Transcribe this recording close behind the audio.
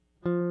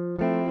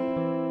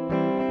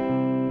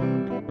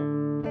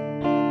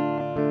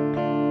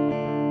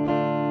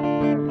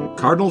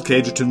Cardinal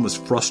Cajetan was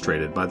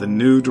frustrated by the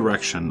new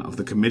direction of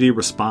the committee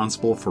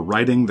responsible for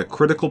writing the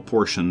critical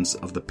portions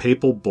of the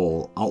papal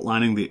bull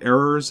outlining the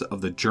errors of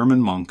the German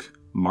monk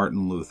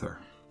Martin Luther.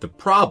 The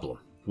problem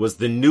was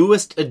the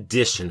newest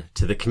addition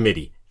to the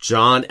committee,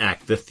 John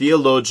Eck, the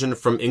theologian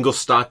from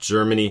Ingolstadt,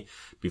 Germany.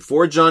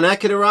 Before John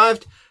Eck had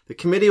arrived, the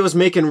committee was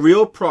making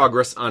real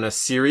progress on a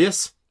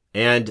serious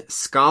and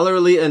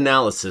scholarly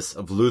analysis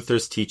of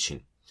Luther's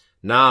teaching.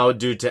 Now,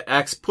 due to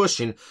Eck's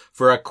pushing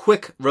for a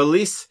quick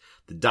release,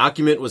 the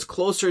document was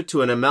closer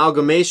to an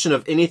amalgamation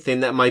of anything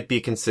that might be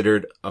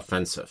considered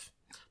offensive.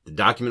 The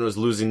document was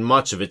losing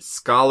much of its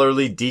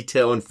scholarly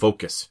detail and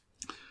focus.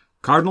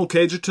 Cardinal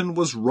Cajetan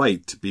was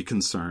right to be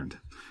concerned.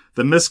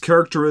 The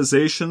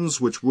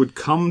mischaracterizations which would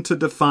come to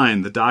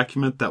define the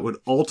document that would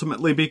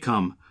ultimately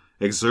become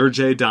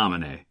Exsurge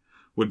Domine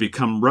would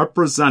become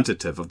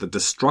representative of the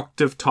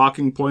destructive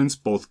talking points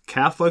both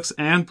Catholics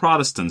and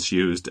Protestants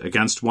used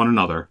against one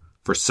another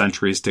for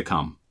centuries to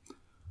come.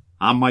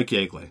 I'm Mike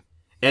Yeagley.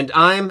 And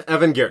I'm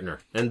Evan Gertner,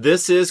 and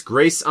this is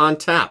Grace on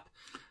Tap.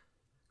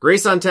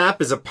 Grace on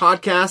Tap is a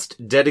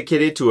podcast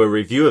dedicated to a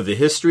review of the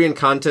history and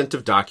content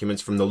of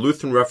documents from the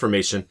Lutheran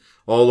Reformation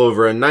all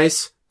over a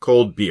nice,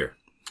 cold beer.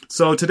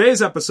 So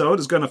today's episode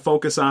is going to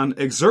focus on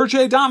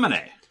Exsurge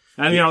Domine.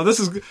 And,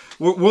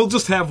 we'll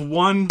just have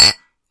one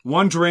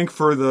drink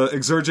for the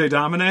Exsurge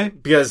Domine.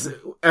 Because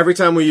every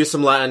time we use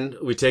some Latin,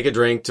 we take a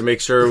drink to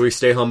make sure we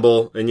stay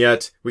humble, and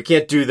yet we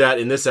can't do that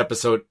in this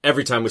episode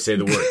every time we say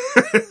the word.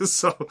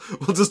 So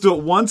we'll just do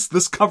it once.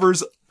 This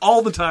covers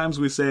all the times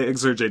we say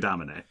Exsurge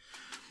Domine.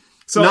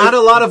 So Not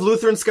a lot of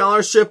Lutheran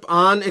scholarship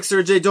on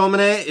Exsurge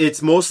Domine.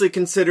 It's mostly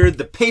considered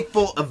the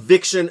papal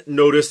eviction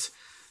notice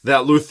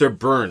that Luther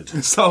burned.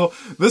 So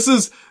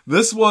this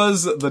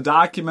was the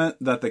document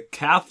that the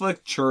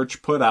Catholic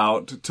Church put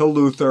out to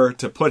Luther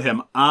to put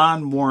him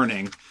on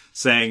warning,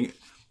 saying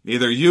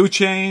either you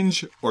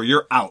change or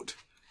you're out.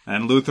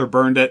 And Luther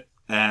burned it.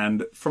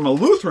 And from a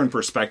Lutheran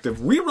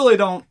perspective, we really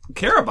don't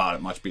care about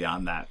it much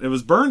beyond that. It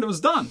was burned, it was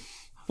done.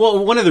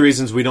 Well, one of the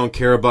reasons we don't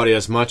care about it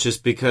as much is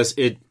because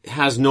it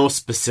has no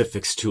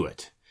specifics to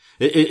it.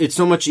 It's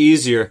so much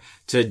easier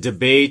to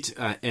debate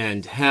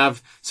and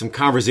have some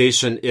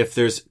conversation if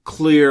there's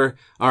clear,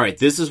 all right,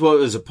 this is what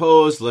was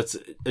opposed, let's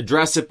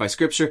address it by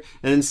scripture.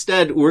 And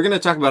instead, we're going to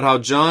talk about how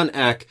John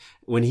Eck,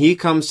 when he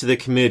comes to the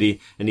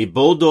committee and he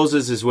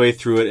bulldozes his way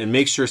through it and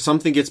makes sure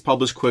something gets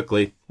published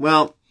quickly,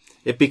 well,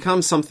 it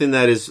becomes something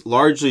that is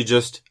largely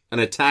just an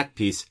attack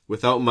piece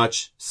without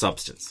much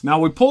substance. Now,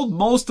 we pulled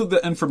most of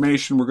the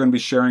information we're going to be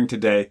sharing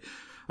today,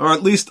 or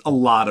at least a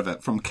lot of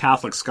it, from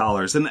Catholic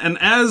scholars. And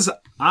as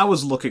I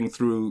was looking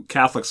through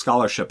Catholic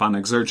scholarship on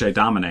Exsurge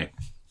Domine,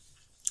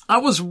 I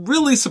was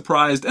really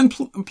surprised and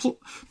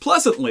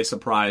pleasantly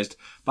surprised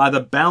by the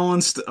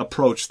balanced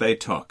approach they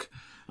took.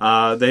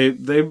 They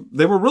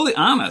were really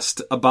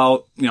honest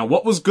about,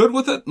 what was good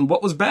with it and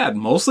what was bad,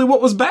 mostly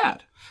what was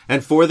bad.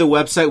 And for the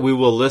website, we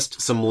will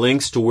list some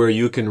links to where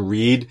you can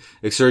read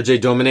Exsurge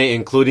Domine,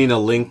 including a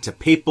link to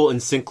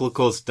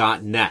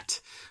papalencyclicals.net,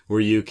 where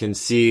you can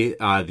see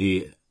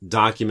the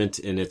document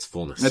in its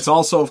fullness. It's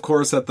also, of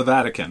course, at the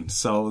Vatican.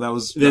 So that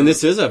was... Then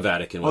this is a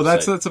Vatican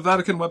website. Oh, that's a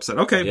Vatican website.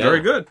 Okay, yeah.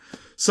 Very good.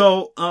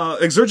 So,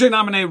 Exsurge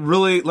Domine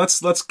really,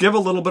 let's give a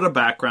little bit of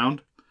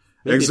background.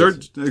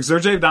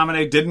 Exsurge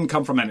Domine didn't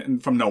come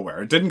from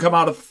nowhere. It didn't come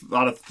out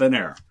of thin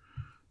air.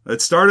 It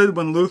started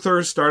when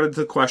Luther started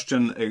to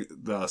question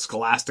the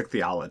scholastic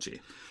theology.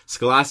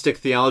 Scholastic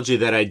theology,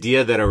 that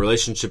idea that a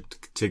relationship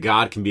to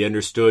God can be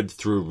understood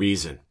through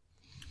reason.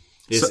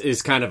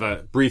 Is kind of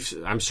a brief,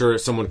 I'm sure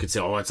someone could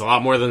say, oh, it's a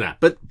lot more than that,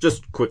 but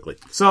just quickly.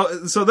 So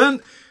then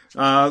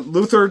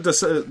Luther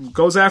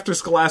goes after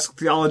scholastic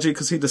theology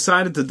because he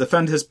decided to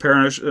defend his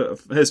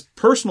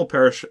personal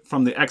parish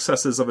from the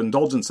excesses of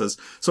indulgences.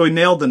 So he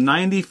nailed the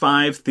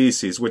 95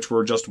 theses, which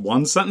were just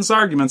one-sentence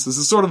arguments. This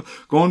is sort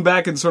of going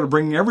back and sort of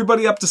bringing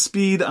everybody up to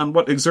speed on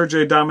what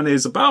Exsurge Domine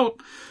is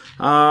about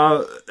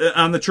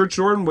on the Church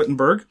door in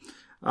Wittenberg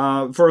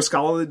for a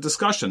scholarly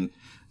discussion.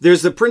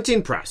 There's the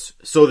printing press.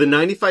 So the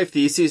 95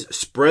 Theses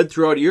spread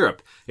throughout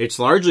Europe. It's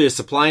largely a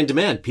supply and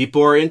demand.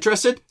 People are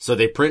interested, so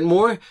they print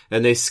more,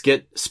 and they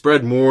get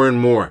spread more and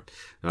more.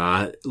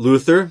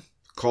 Luther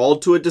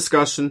called to a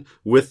discussion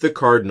with the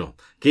cardinal.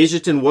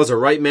 Cajetan was a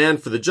right man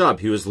for the job.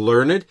 He was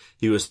learned.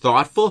 He was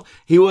thoughtful.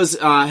 He was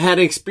had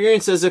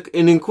experience as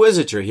an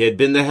inquisitor. He had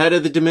been the head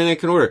of the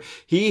Dominican order.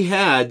 He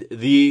had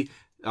the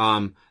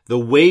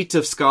weight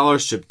of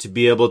scholarship to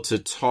be able to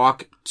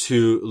talk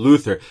to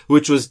Luther,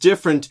 which was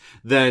different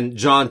than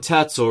John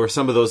Tetzel or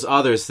some of those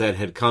others that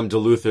had come to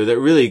Luther that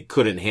really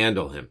couldn't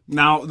handle him.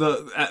 Now,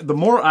 the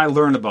more I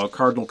learn about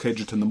Cardinal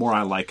Cajetan, the more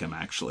I like him,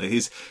 actually.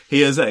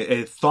 He is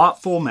a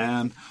thoughtful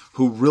man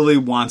who really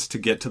wants to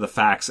get to the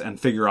facts and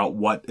figure out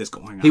what is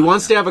going on. He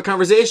wants to have a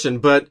conversation,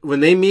 but when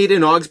they meet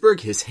in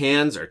Augsburg, his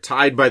hands are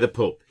tied by the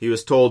Pope. He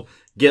was told,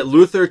 get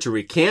Luther to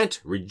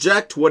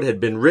reject what had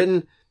been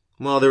written.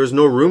 Well, there was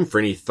no room for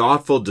any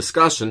thoughtful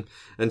discussion,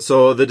 and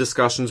so the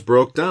discussions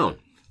broke down.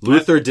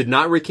 Luther did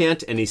not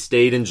recant, and he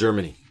stayed in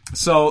Germany.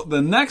 So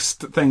the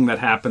next thing that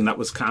happened that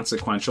was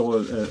consequential,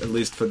 at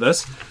least for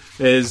this,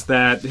 is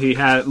that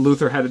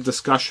Luther had a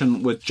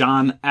discussion with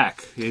John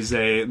Eck. He's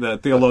the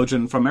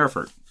theologian from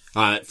Erfurt.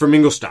 From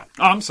Ingolstadt.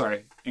 Oh, I'm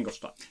sorry,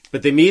 Ingolstadt.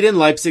 But they meet in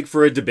Leipzig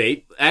for a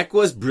debate. Eck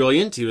was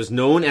brilliant. He was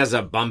known as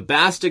a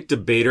bombastic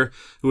debater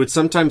who would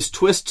sometimes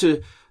twist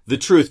to the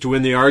truth to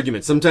win the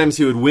argument. Sometimes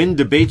he would win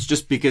debates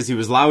just because he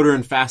was louder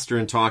and faster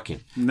in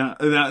talking. Now,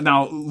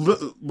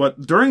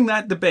 during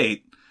that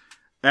debate,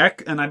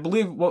 Eck, and I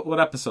believe, what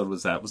episode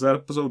was that? Was that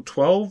episode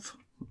 12?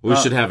 We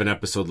should have an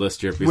episode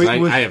list here because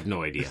I have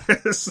no idea.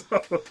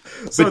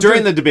 But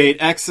during the debate,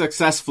 Eck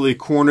successfully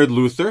cornered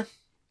Luther.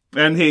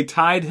 And he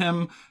tied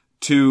him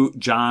to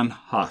John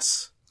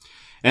Huss.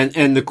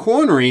 And the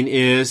cornering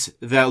is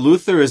that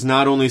Luther is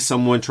not only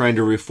someone trying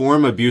to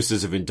reform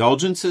abuses of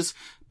indulgences,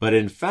 but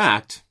in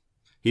fact,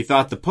 he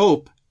thought the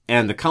Pope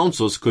and the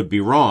councils could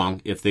be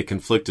wrong if they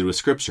conflicted with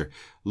Scripture.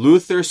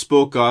 Luther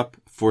spoke up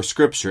for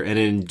Scripture, and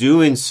in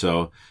doing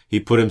so, he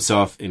put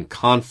himself in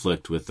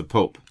conflict with the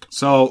Pope.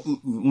 So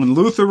when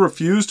Luther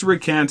refused to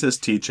recant his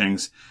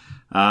teachings,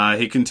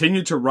 he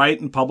continued to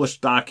write and publish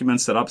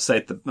documents that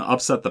upset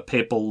the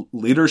papal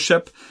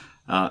leadership.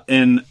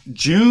 In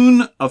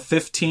June of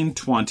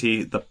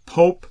 1520, the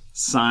Pope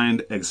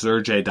signed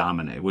Exsurge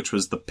Domine, which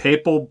was the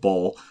papal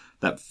bull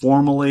that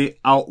formally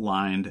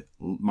outlined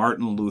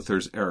Martin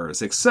Luther's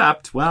errors,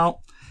 except,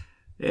 well,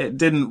 it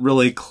didn't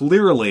really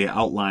clearly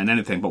outline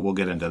anything, but we'll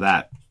get into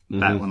that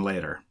one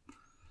later.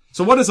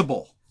 So what is a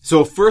bull?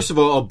 So first of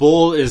all, a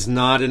bull is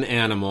not an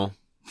animal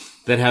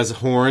that has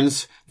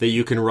horns that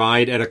you can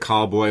ride at a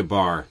cowboy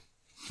bar.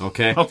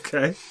 Okay?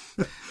 Okay.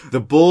 The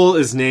bull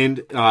is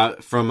named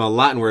from a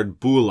Latin word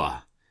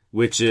bulla,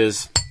 which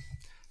is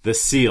the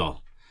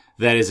seal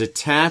that is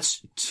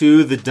attached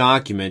to the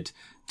document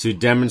to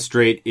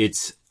demonstrate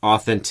its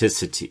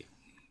authenticity.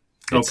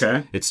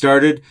 Okay. It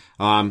started,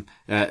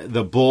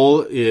 the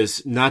bull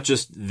is not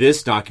just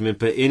this document,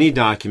 but any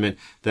document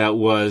that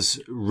was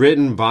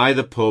written by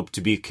the Pope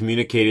to be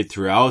communicated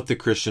throughout the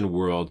Christian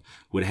world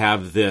would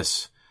have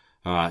this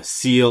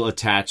seal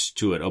attached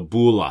to it, a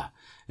bulla.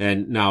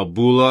 And now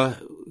bulla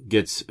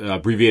gets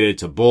abbreviated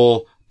to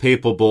bull,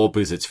 papal bull,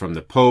 because it's from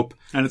the Pope.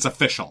 And it's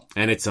official.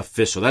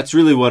 That's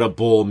really what a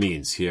bull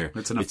means here.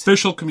 It's an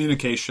official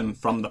communication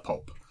from the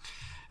Pope.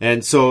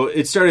 And so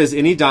it started as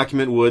any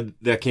document would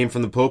that came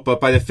from the Pope,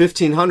 but by the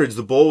 1500s,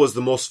 the bull was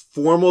the most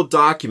formal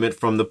document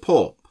from the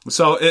Pope.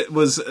 So it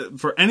was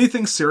for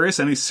anything serious,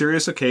 any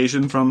serious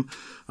occasion, from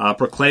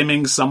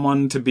proclaiming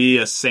someone to be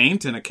a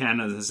saint in a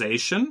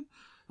canonization,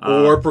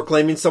 or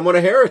proclaiming someone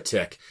a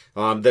heretic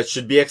that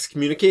should be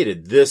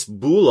excommunicated. This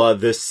bulla,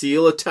 this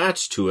seal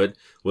attached to it,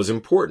 was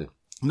important.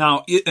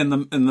 Now, in the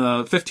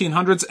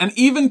 1500s, and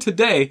even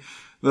today,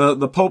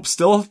 the Pope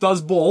still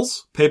does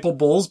bulls, papal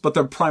bulls, but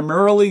they're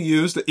primarily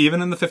used,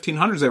 even in the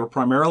 1500s, they were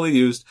primarily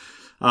used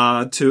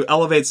to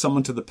elevate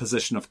someone to the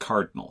position of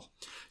cardinal.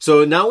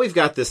 So now we've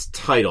got this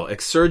title,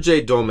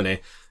 Exsurge Domine,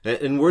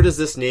 and where does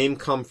this name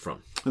come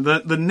from?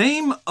 The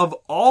name of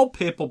all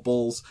papal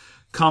bulls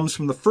comes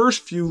from the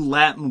first few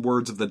Latin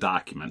words of the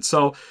document.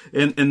 So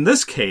in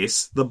this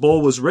case, the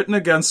bull was written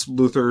against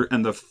Luther,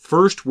 and the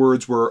first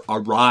words were,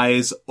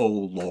 "Arise, O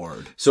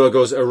Lord." So it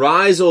goes,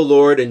 "Arise, O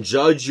Lord, and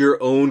judge your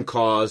own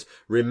cause.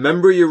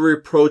 Remember your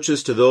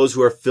reproaches to those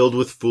who are filled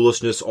with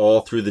foolishness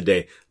all through the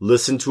day.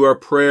 Listen to our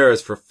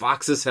prayers, for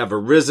foxes have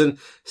arisen,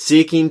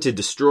 seeking to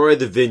destroy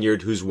the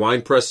vineyard whose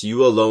winepress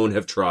you alone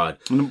have trod."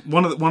 And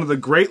one of the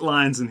great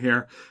lines in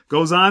here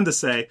goes on to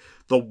say,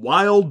 "The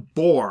wild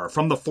boar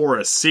from the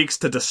forest seeks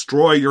to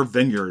destroy your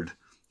vineyard."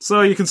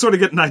 So you can sort of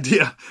get an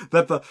idea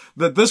that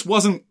this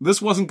wasn't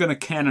going to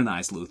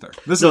canonize Luther.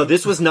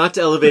 This was not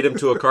to elevate him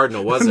to a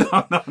cardinal, was it?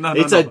 No.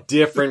 It's a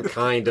different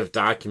kind of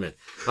document.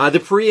 The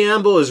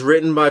preamble is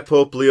written by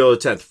Pope Leo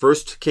X.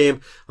 First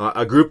came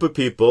a group of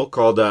people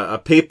called a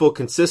papal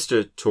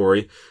consistory.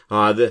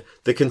 The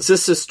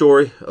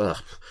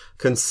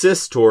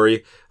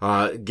consistory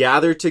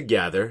gathered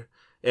together.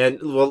 And,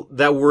 well,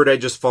 that word I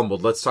just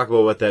fumbled. Let's talk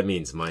about what that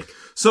means, Mike.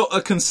 So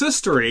a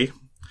consistory,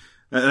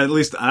 at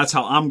least that's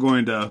how I'm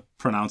going to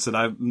pronounce it.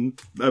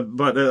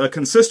 But a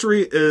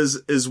consistory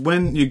is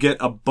when you get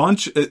a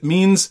bunch, it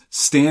means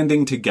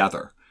standing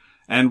together.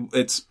 And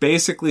it's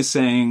basically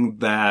saying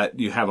that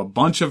you have a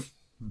bunch of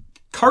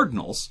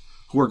cardinals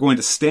who are going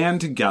to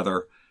stand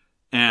together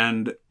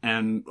and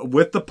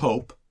with the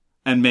Pope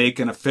and make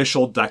an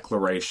official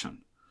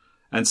declaration.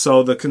 And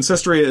so the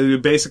consistory, you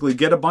basically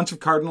get a bunch of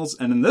cardinals,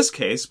 and in this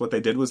case, what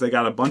they did was they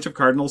got a bunch of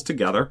cardinals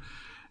together,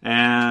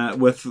 and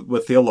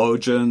with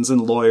theologians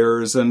and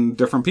lawyers and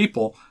different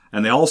people,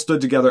 and they all stood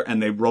together and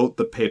they wrote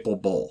the papal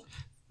bull.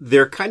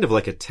 They're kind of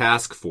like a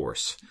task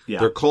force. Yeah.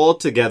 They're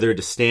called together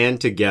to stand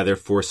together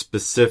for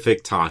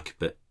specific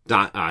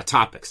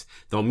topics.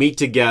 They'll meet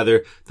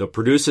together, they'll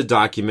produce a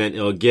document,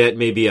 it'll get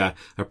maybe a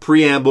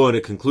preamble and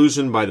a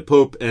conclusion by the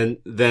Pope, and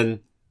then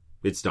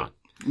it's done.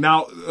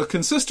 Now, a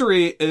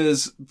consistory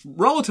is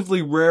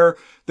relatively rare.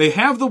 They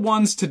have the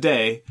ones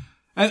today,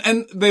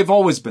 And they've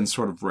always been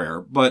sort of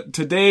rare, but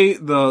today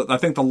I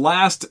think the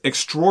last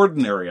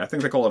extraordinary, I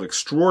think they call it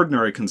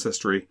extraordinary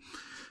consistory,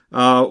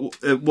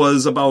 it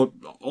was about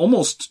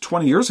almost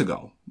 20 years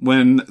ago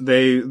when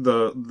they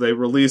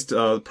released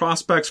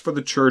prospects for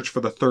the church for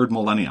the third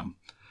millennium.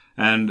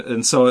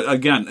 And so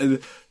again,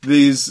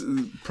 these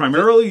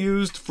primarily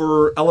used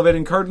for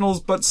elevating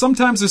cardinals, but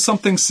sometimes there's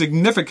something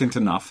significant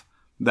enough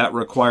that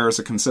requires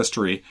a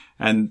consistory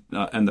and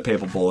the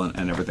papal bull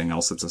and everything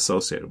else that's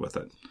associated with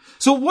it.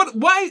 So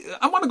why,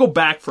 I want to go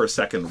back for a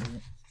second.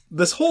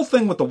 This whole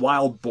thing with the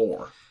wild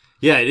boar.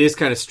 Yeah, it is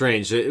kind of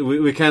strange.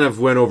 We kind of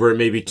went over it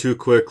maybe too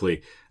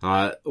quickly.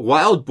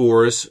 Wild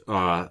boars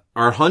are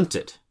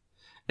hunted,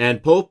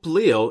 and Pope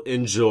Leo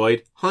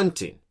enjoyed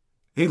hunting.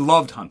 He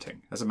loved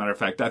hunting, as a matter of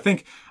fact. I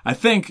think,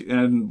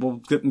 and we'll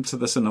get into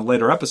this in a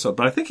later episode,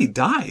 but I think he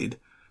died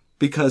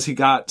because he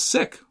got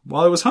sick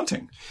while he was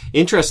hunting.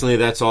 Interestingly,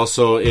 that's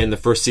also in the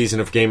first season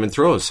of Game of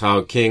Thrones,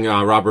 how King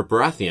Robert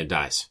Baratheon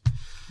dies.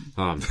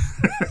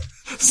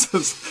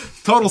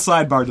 Total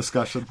sidebar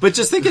discussion. But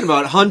just thinking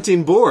about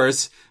hunting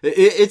boars,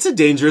 it's a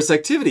dangerous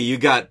activity. You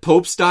got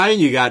popes dying,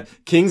 you got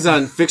kings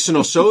on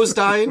fictional shows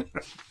dying.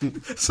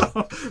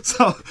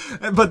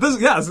 But this,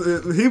 yes,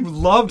 he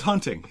loved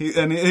hunting. He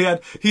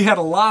had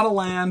a lot of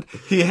land.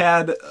 He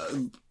had,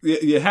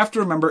 you have to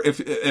remember,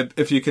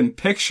 if you can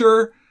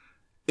picture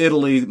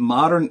Italy,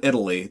 modern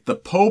Italy, the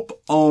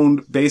Pope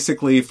owned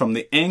basically from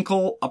the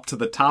ankle up to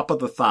the top of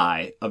the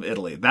thigh of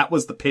Italy. That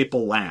was the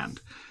papal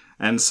land.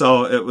 And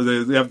so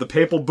you have the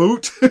papal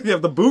boot, you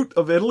have the boot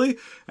of Italy,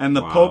 and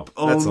the Pope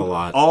owned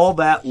all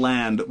that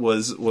land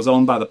was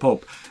owned by the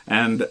Pope.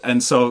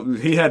 And so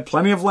he had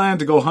plenty of land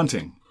to go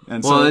hunting.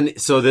 And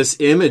so this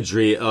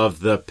imagery of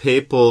the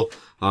papal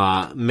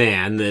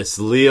man, this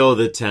Leo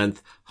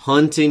X,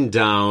 hunting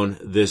down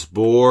this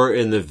boar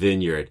in the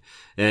vineyard.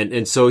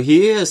 And so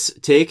he has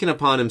taken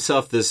upon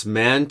himself this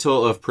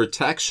mantle of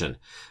protection,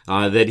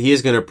 that he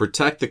is going to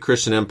protect the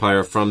Christian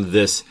empire from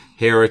this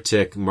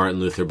heretic Martin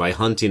Luther by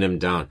hunting him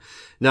down.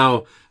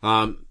 Now,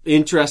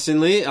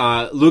 interestingly,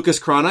 Lucas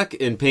Cranach,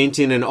 in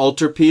painting an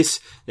altarpiece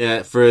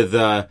for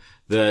the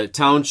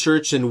town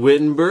church in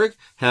Wittenberg,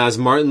 has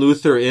Martin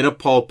Luther in a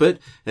pulpit,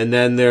 and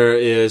then there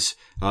is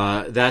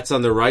that's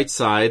on the right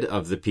side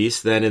of the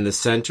piece. Then in the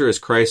center is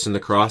Christ on the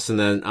cross, and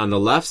then on the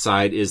left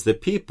side is the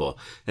people.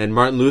 And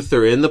Martin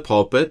Luther in the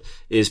pulpit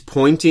is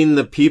pointing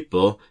the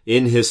people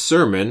in his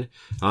sermon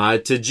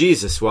to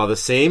Jesus, while at the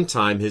same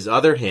time his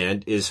other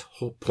hand is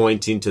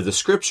pointing to the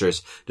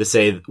scriptures to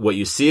say what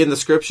you see in the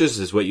scriptures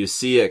is what you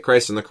see at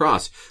Christ on the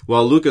cross.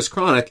 While Lucas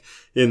Cranach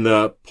in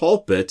the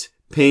pulpit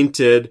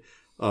painted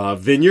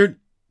vineyard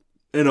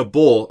and a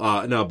boar,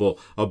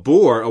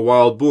 a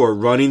wild boar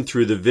running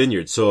through the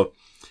vineyard. So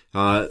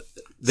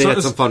they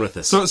had some fun with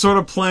this. So sort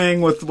of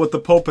playing with what the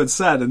Pope had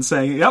said and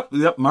saying, yep,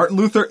 Martin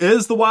Luther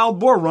is the wild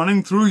boar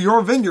running through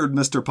your vineyard,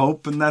 Mr.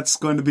 Pope, and that's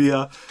going to be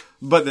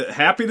but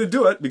happy to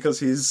do it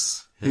because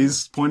he's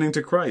pointing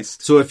to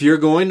Christ. So if you're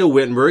going to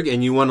Wittenberg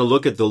and you want to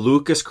look at the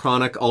Lucas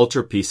Cranach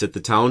altarpiece at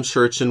the town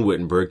church in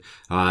Wittenberg,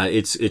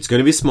 it's going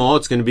to be small.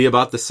 It's going to be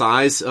about the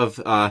size of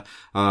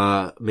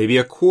maybe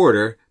a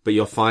quarter, but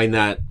you'll find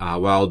that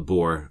wild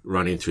boar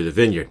running through the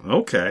vineyard.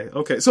 Okay.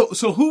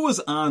 So who was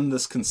on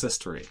this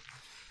consistory?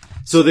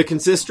 So the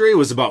consistory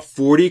was about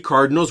 40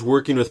 cardinals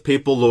working with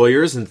papal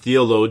lawyers and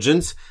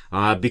theologians.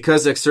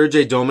 Because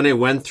Exsurge Domine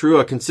went through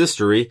a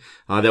consistory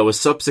that was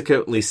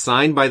subsequently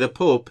signed by the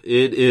Pope,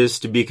 it is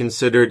to be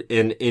considered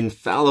an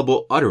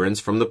infallible utterance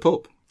from the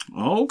Pope.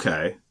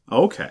 Okay.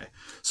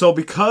 So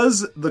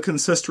because the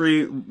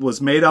consistory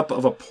was made up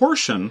of a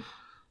portion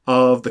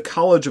of the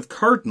College of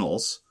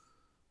Cardinals,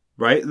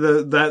 right?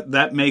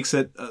 That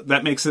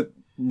makes it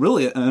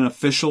really an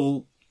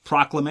official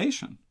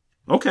proclamation.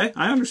 Okay,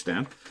 I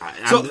understand.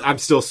 I'm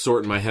still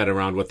sorting my head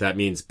around what that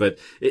means, but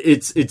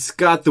it's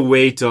got the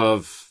weight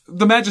of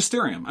the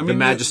magisterium. The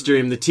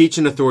magisterium, the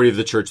teaching authority of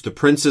the church, the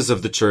princes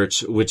of the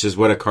church, which is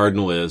what a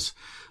cardinal is,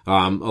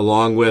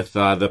 along with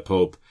the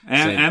Pope.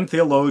 And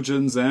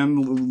theologians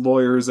and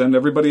lawyers and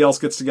everybody else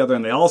gets together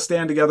and they all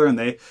stand together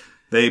and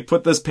they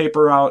put this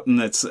paper out and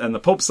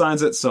the Pope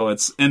signs it, so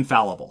it's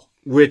infallible.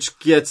 Which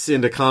gets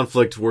into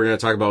conflict we're going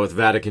to talk about with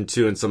Vatican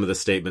II and some of the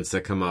statements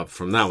that come up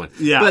from that one.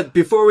 Yeah. But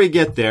before we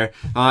get there,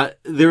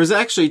 there was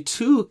actually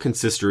two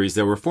consistories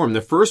that were formed.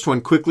 The first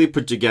one quickly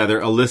put together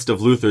a list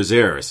of Luther's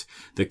errors.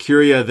 The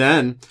Curia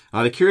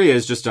the Curia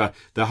is just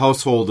the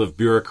household of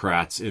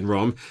bureaucrats in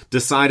Rome,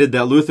 decided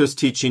that Luther's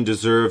teaching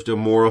deserved a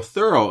more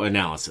thorough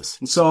analysis.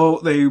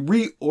 So they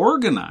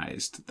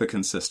reorganized the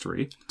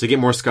consistory. To get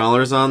more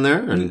scholars on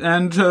there?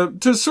 And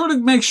to sort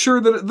of make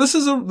sure that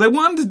they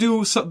wanted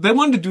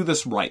to do this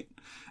right.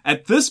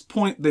 At this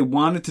point, they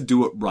wanted to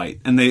do it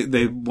right. And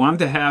they wanted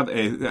to have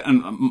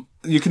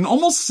you can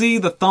almost see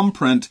the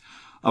thumbprint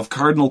of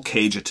Cardinal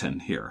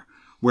Cajetan here,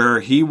 where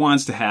he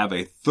wants to have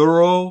a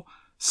thorough,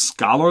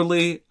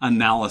 scholarly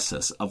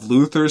analysis of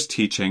Luther's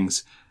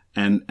teachings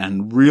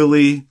and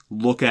really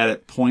look at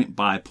it point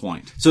by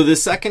point. So the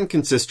Second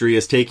Consistory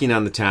is taking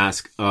on the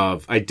task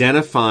of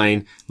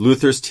identifying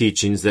Luther's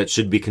teachings that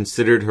should be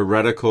considered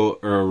heretical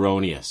or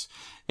erroneous.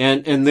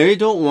 And they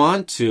don't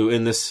want to,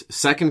 in this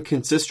Second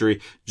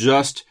Consistory,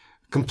 just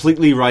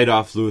completely write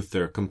off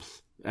Luther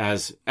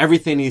as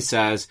everything he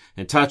says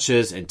and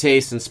touches and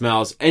tastes and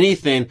smells,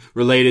 anything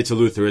related to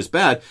Luther is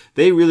bad.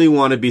 They really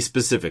want to be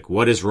specific.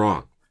 What is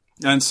wrong?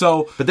 And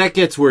so, but that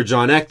gets where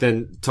John Eck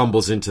then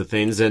tumbles into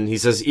things, and he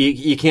says,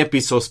 you can't be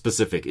so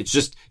specific. It's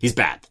just, he's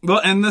bad.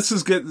 Well, and this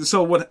is good.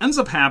 So what ends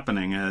up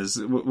happening is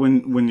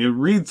when you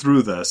read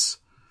through this,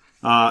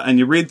 and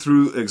you read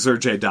through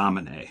Exsurge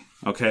Domine,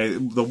 okay,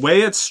 the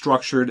way it's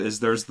structured is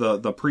there's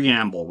the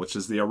preamble, which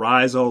is the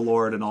Arise, O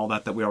Lord, and all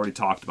that we already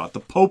talked about. The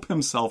Pope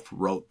himself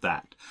wrote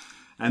that.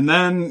 And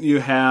then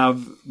you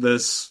have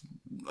this,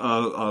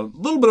 a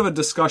little bit of a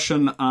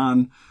discussion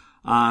on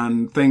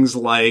things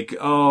like,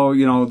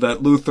 that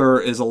Luther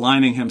is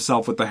aligning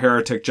himself with the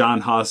heretic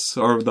John Huss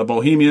or the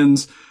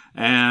Bohemians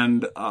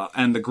and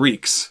the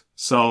Greeks.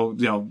 So,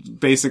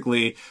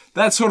 basically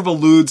that sort of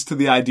alludes to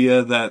the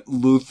idea that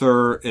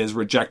Luther is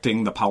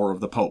rejecting the power of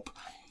the Pope.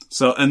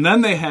 So, and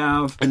then they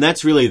have... And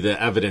that's really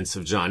the evidence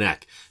of John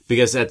Eck,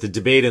 because at the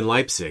debate in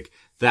Leipzig,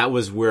 that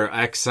was where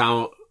Eck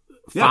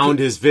found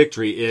his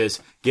victory, is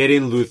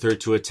getting Luther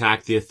to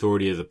attack the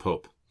authority of the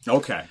Pope.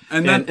 Okay.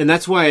 And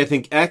that's why I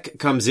think Eck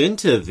comes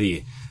into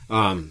the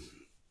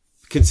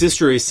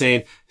consistory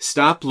saying,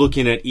 stop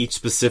looking at each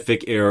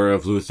specific error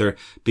of Luther,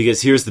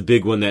 because here's the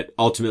big one that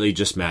ultimately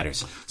just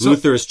matters.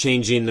 Luther is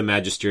changing the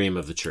magisterium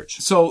of the church.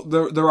 So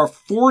there are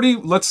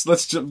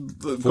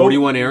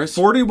 41 errors?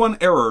 41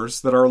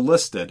 errors that are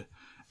listed,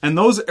 and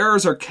those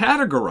errors are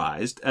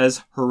categorized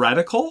as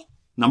heretical,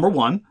 number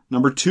 1,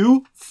 number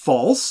 2,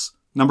 false,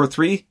 number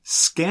 3,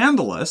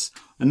 scandalous,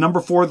 and number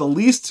 4, the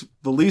least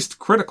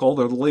critical,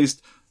 or the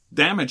least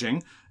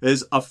damaging,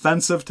 is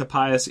offensive to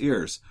pious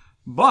ears.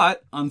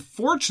 But,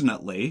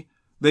 unfortunately,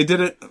 they did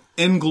it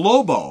in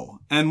globo.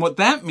 And what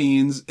that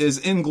means is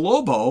in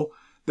globo,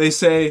 they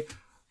say,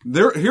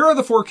 here are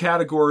the 4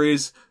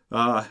 categories,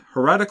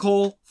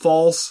 heretical,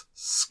 false,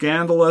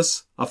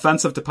 scandalous,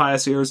 offensive to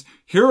pious ears.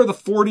 Here are the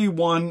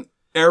 41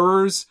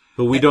 errors.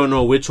 But we don't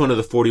know which one of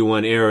the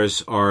 41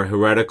 errors are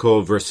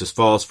heretical versus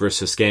false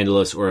versus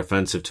scandalous or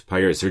offensive to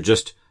pious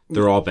ears.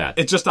 They're all bad.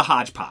 It's just a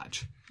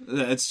hodgepodge.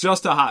 It's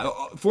just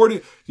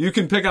 40. You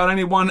can pick out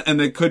any one,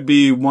 and it could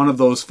be one of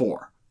those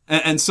 4.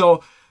 And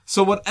so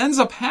what ends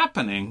up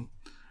happening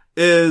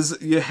is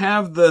you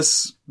have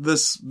this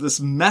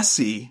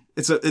messy.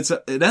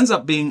 It ends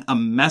up being a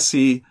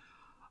messy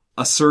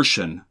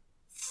assertion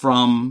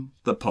from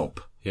the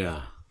Pope.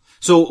 Yeah.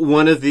 So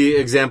one of the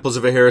examples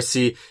of a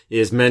heresy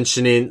is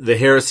mentioning the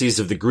heresies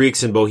of the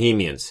Greeks and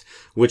Bohemians,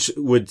 which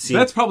would seem...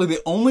 That's probably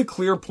the only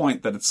clear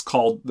point that it's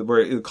called, where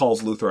it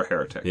calls Luther a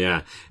heretic.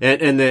 Yeah.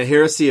 And the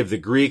heresy of the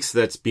Greeks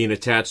that's being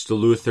attached to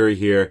Luther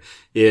here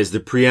is the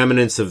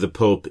preeminence of the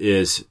Pope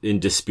is in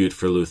dispute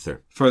for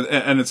Luther.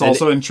 And it's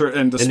also in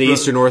the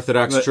Eastern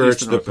Orthodox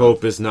Church, the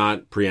Pope is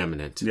not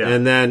preeminent. Yeah.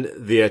 And then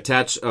the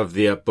attach of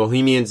the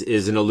Bohemians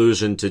is an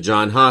allusion to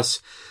John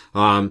Huss,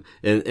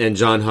 and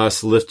John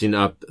Huss lifting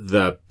up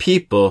the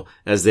people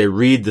as they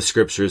read the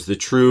scriptures, the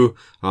true,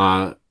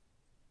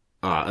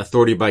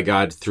 authority by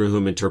God through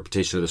whom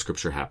interpretation of the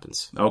scripture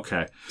happens.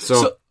 Okay.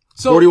 So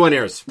 41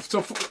 errors.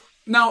 So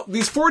now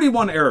these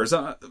 41 errors,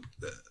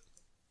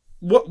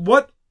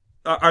 what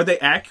are they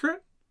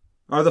accurate?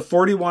 Are the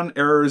 41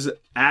 errors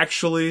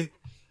actually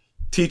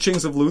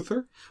teachings of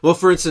Luther? Well,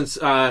 for instance,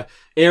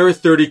 error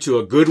 32,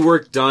 a good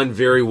work done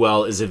very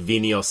well is a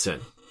venial sin.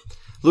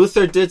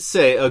 Luther did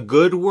say a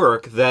good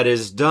work that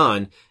is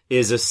done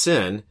is a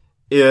sin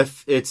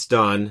if it's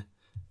done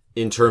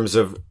in terms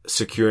of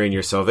securing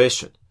your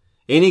salvation.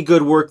 Any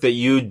good work that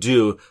you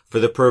do for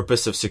the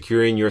purpose of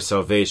securing your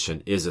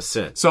salvation is a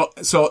sin.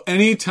 So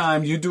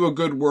anytime you do a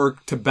good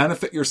work to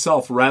benefit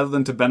yourself rather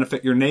than to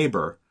benefit your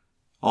neighbor,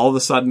 all of a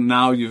sudden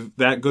now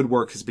that good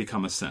work has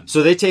become a sin.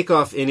 So they take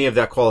off any of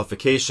that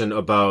qualification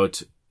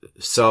about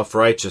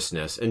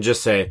self-righteousness and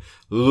just say,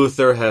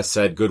 Luther has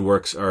said good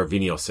works are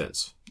venial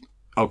sins.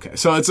 Okay,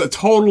 so it's a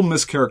total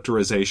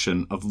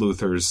mischaracterization of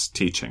Luther's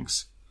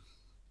teachings.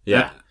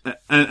 Yeah.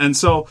 And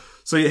so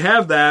you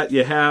have that,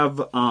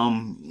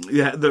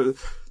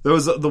 there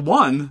was the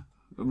one,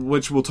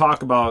 which we'll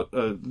talk about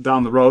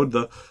down the road,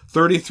 the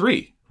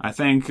 33, I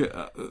think,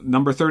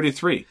 number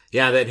 33.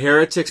 Yeah, that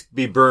heretics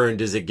be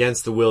burned is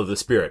against the will of the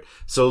Spirit.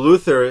 So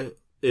Luther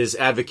is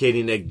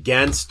advocating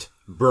against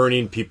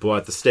burning people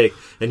at the stake,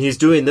 and he's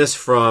doing this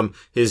from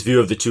his view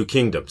of the 2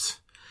 kingdoms.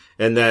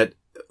 And that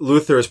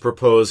Luther is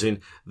proposing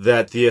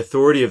that the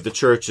authority of the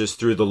church is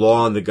through the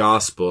law and the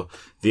gospel.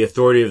 The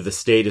authority of the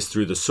state is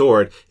through the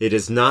sword. It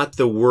is not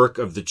the work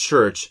of the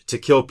church to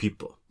kill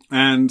people.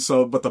 And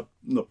so, but the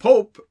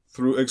Pope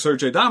through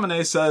Exsurge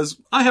Domine, says,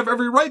 I have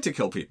every right to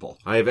kill people.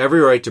 I have every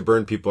right to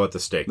burn people at the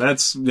stake.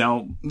 That's,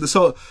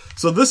 so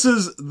this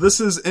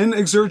is in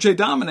Exsurge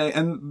Domine,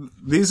 and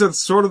these are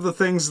sort of the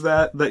things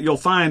that you'll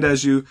find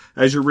as you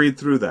read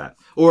through that.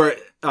 Or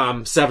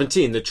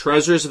 17, the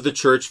treasures of the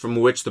church from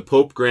which the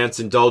Pope grants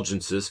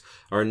indulgences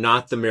are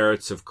not the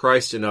merits of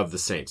Christ and of the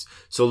saints.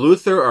 So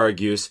Luther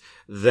argues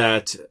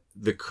that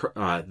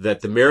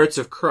the merits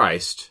of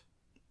Christ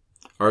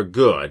are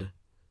good,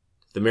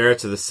 the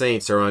merits of the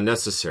saints are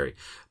unnecessary.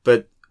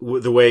 But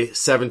the way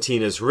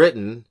 17 is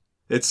written,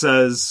 it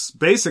says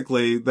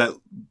basically that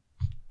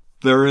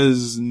there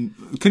is.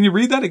 Can you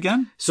read that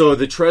again? So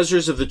the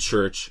treasures of the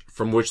church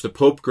from which the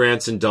Pope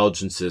grants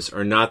indulgences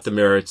are not the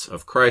merits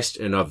of Christ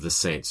and of the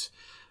saints.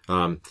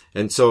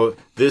 And so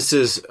this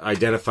is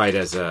identified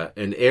as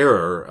an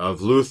error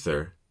of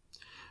Luther.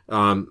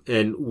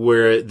 And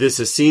where this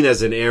is seen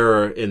as an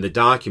error in the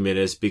document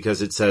is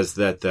because it says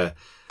that the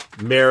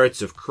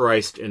merits of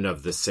Christ and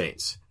of the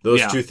saints.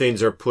 Those two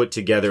things are put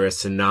together as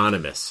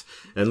synonymous.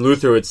 And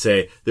Luther would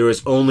say there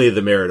is only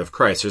the merit of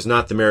Christ. There's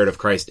not the merit of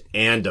Christ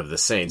and of the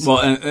saints. Well,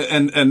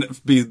 and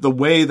the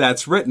way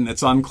that's written,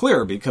 it's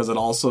unclear because it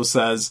also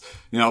says,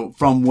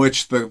 from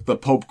which the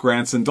Pope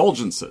grants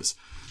indulgences.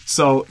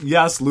 So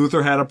yes,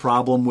 Luther had a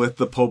problem with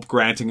the Pope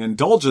granting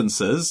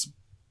indulgences.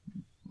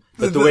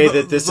 But the way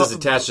that this is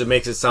attached, it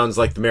makes it sound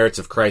like the merits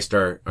of Christ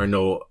are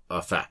no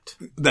effect.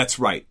 That's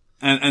right.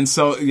 And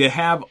so you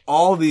have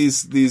all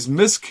these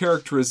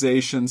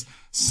mischaracterizations.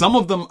 Some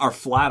of them are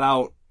flat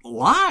out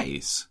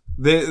lies.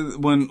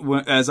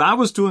 As I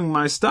was doing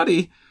my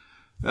study,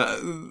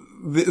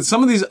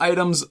 some of these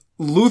items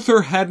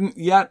Luther hadn't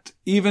yet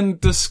even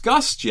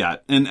discussed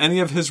yet in any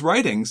of his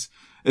writings.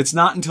 It's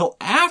not until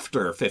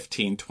after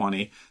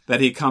 1520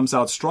 that he comes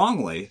out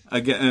strongly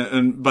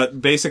again.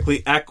 But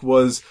basically, Eck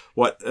was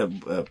what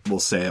we'll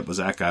say it was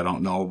Eck. I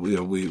don't know.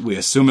 We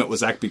assume it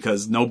was Eck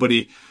because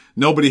nobody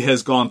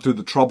has gone through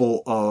the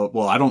trouble.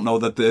 Well, I don't know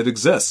that it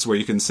exists where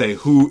you can say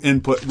who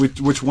input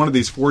which one of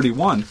these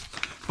 41,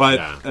 but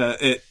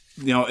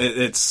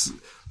it's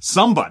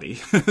somebody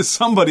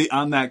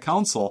on that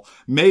council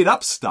made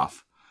up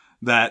stuff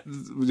that,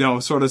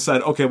 sort of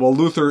said, okay, well,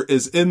 Luther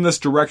is in this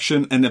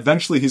direction and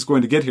eventually he's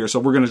going to get here. So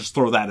we're going to just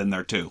throw that in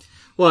there too.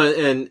 Well,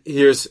 and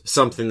here's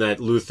something that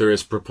Luther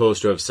is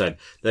proposed to have said,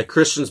 that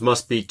Christians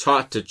must be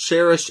taught to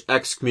cherish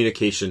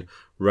excommunication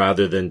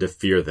rather than to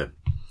fear them.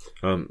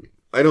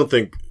 I don't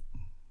think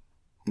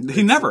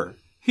he never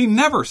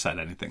said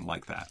anything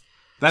like that.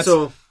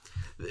 So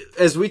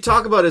as we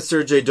talk about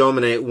Exsurge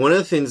Domine, one of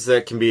the things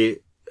that can be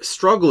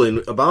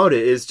struggling about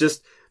it is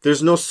just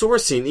there's no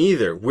sourcing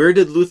either. Where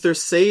did Luther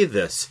say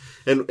this?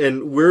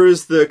 And where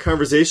is the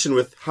conversation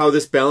with how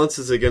this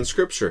balances against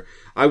Scripture?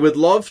 I would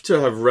love to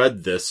have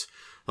read this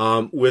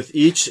with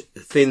each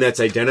thing that's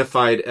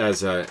identified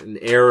as an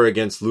error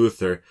against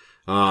Luther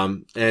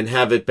and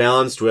have it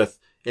balanced with,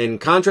 in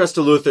contrast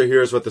to Luther,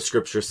 here's what the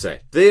Scriptures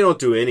say. They don't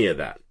do any of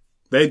that.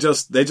 They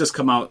just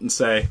come out and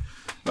say,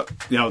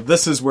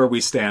 this is where we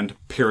stand,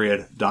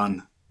 period,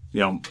 done.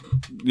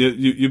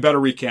 You better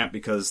recant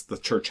because the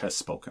church has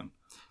spoken.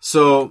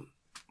 So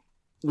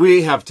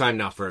we have time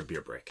now for a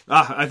beer break.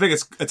 I think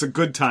it's a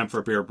good time for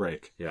a beer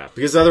break. Yeah,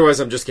 because otherwise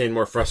I'm just getting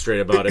more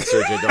frustrated about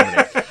Exsurge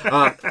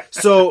Domine.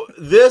 So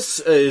this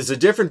is a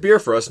different beer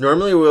for us.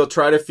 Normally we'll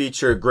try to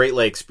feature Great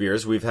Lakes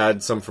beers. We've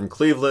had some from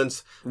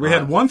Cleveland. We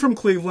had one from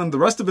Cleveland. The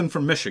rest have been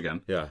from Michigan.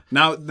 Yeah.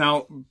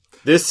 Now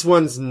this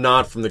one's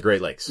not from the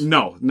Great Lakes.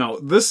 No.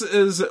 This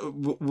is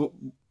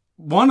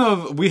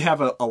we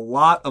have a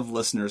lot of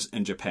listeners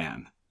in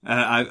Japan.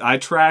 I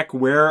track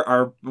where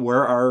our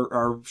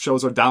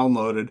shows are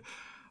downloaded.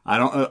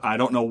 I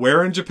don't know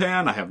where in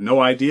Japan. I have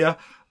no idea,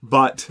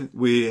 but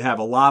we have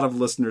a lot of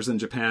listeners in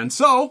Japan.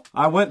 So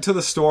I went to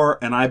the store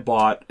and I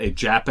bought a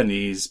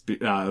Japanese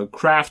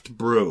craft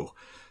brew,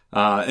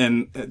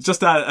 and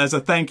just as a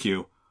thank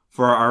you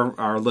for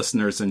our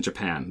listeners in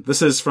Japan.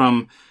 This is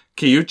from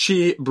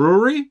Kiyuchi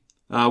Brewery,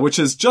 which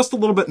is just a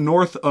little bit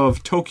north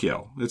of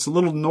Tokyo. It's a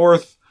little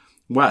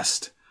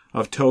northwest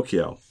of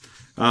Tokyo.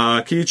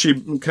 Kiyuchi,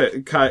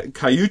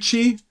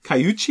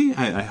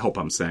 I hope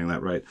I'm saying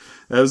that right.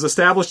 It was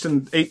established in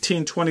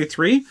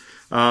 1823,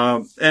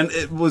 and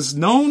it was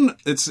known,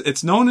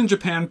 it's known in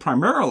Japan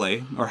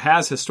primarily, or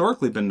has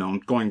historically been known,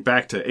 going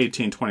back to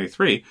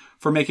 1823,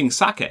 for making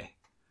sake.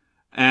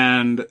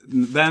 And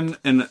then,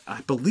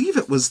 I believe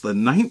it was the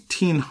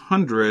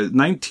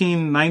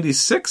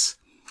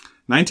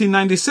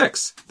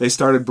 1996, they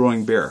started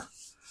brewing beer.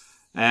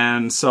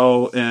 And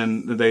so,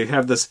 they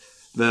have this,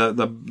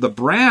 the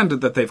brand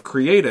that they've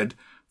created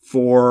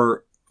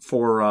for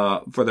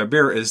their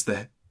beer is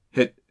the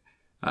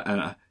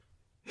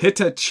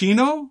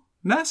Hitachino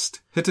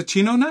Nest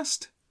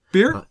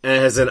beer. And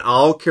it has an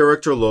owl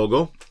character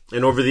logo.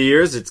 And over the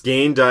years, it's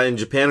gained in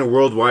Japan and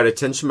worldwide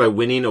attention by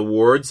winning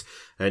awards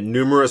at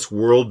numerous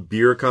world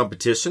beer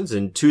competitions.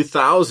 In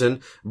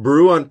 2000,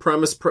 brew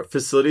on-premise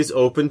facilities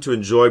opened to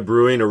enjoy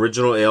brewing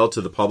original ale to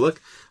the public.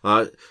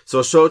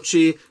 So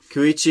Shochi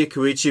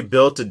Koichi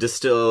built a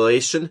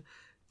distillation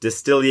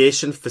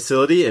distillation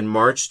facility in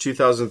March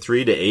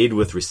 2003 to aid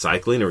with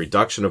recycling and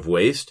reduction of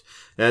waste.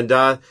 And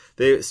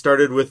they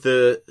started with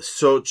the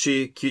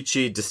Sochi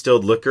Kichi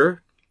distilled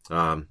liquor.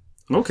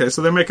 Okay,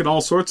 so they're making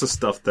all sorts of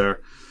stuff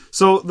there.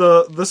 So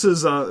this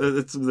is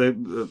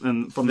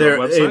and from their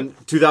website. In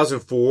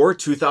 2004,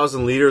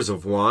 2,000 liters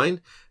of wine,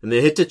 and the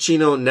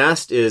Hitachino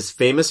Nest is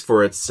famous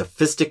for its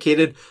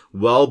sophisticated,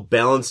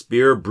 well-balanced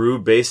beer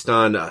brewed based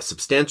on a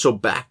substantial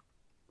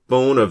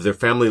backbone of their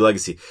family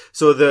legacy.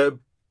 So the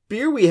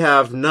beer we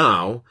have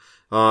now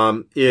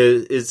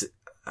is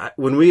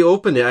when we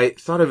opened it, I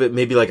thought of it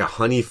maybe like a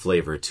honey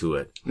flavor to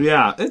it.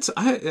 Yeah, it's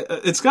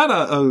got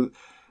an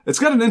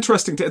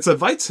interesting. It's a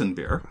Weizen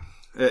beer.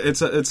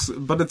 It's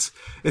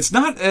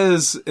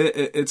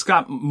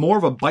got more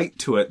of a bite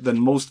to it than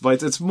most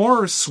Weizen. It's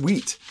more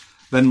sweet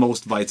than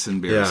most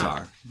Weizen beers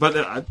are. But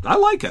I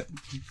like it.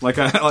 Like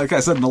I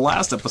said in the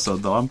last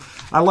episode, though,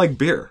 I like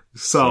beer.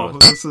 So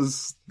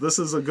this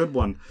is a good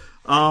one.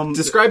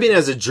 Describing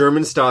as a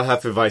German-style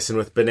Hefeweizen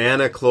with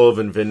banana, clove,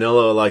 and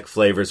vanilla-like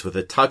flavors with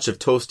a touch of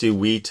toasty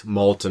wheat,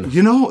 malt, and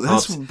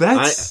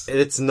that's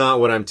it's not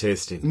what I'm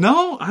tasting.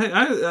 No,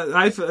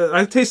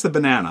 I taste the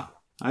banana.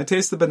 I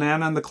taste the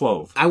banana and the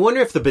clove. I wonder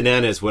if the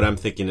banana is what I'm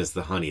thinking is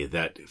the honey,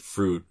 that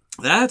fruit.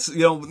 That's,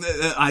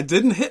 I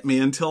didn't hit me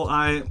until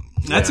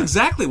that's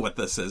exactly what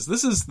this is.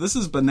 This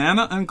is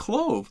banana and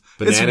clove.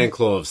 Banana and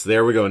cloves.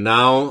 There we go.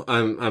 Now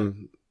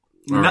I'm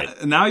all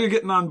right. Now you're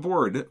getting on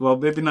board. Well,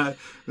 maybe not.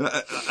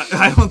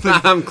 I don't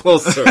think I'm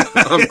closer.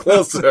 I'm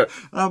closer.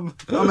 I'm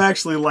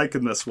actually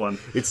liking this one.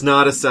 It's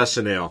not a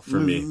session ale for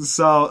me.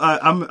 So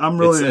I'm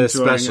really enjoying it. It's a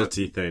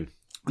specialty thing.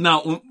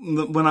 Now,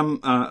 when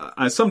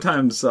I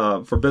sometimes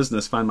for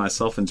business find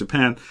myself in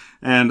Japan,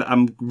 and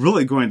I'm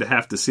really going to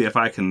have to see if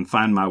I can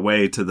find my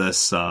way to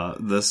this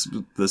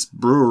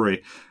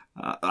brewery.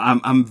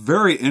 I'm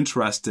very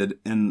interested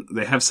in.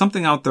 They have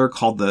something out there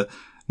called the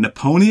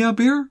Nipponia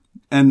beer,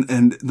 and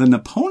the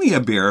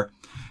Nipponia beer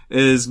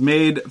is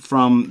made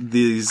from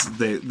these.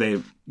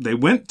 They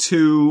went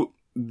to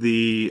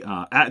the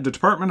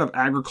Department of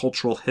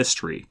Agricultural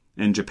History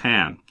in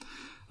Japan.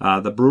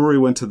 The brewery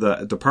went to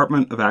the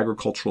Department of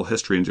Agricultural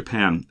History in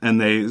Japan, and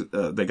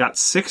they got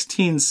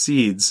 16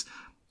 seeds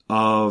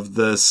of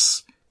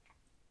this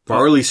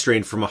barley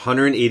strain from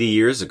 180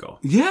 years ago.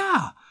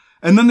 Yeah,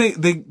 and then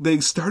they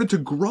started to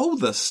grow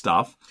this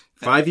stuff.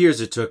 5 years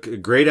it took, a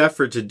great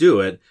effort to do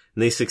it,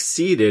 and they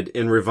succeeded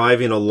in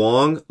reviving a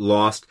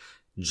long-lost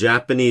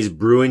Japanese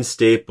brewing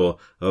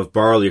staple of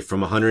barley from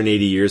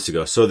 180 years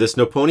ago. So this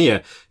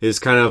Nipponia is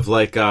kind of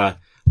like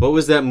what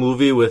was that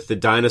movie with the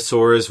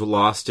dinosaurs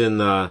lost in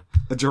the...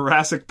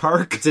 Jurassic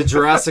Park? It's a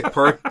Jurassic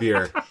Park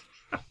beer.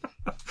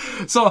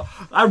 So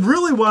I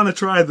really want to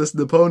try this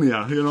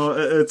Nipponia.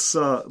 It's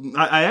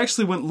I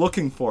actually went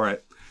looking for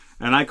it,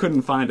 and I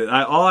couldn't find it.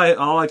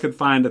 All I could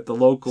find at the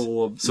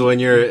local... So when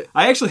you're...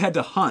 I actually had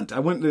to hunt.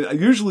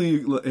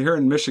 Usually here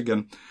in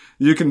Michigan,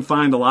 you can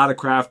find a lot of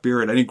craft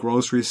beer at any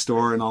grocery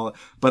store and all that.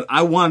 But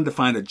I wanted to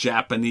find a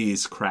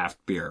Japanese craft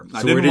beer.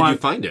 So where did you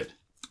find it?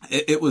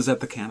 It was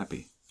at the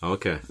Canopy.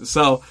 Okay.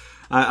 So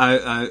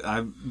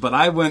but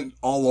I went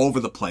all over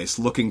the place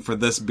looking for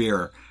this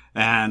beer.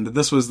 And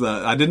this was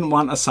I didn't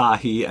want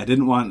Asahi. I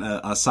didn't want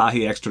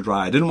Asahi Extra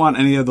Dry. I didn't want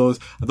any of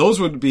those. Those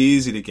would be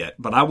easy to get,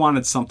 but I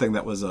wanted something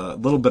that was a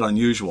little bit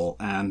unusual.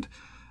 And,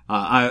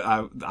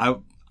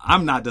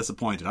 I'm not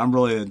disappointed. I'm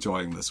really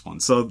enjoying this one.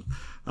 So,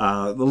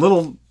 a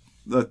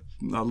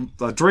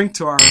drink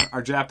to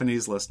our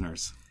Japanese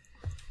listeners.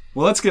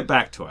 Well, let's get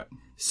back to it.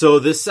 So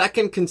the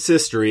second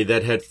consistory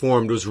that had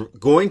formed was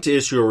going to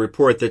issue a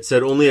report that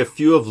said only a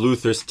few of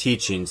Luther's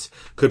teachings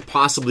could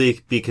possibly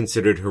be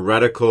considered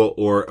heretical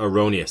or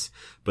erroneous.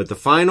 But the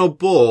final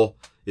bull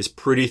is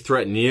pretty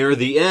threatening. Near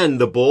the end,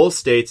 the bull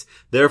states,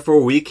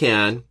 therefore we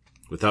can,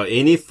 without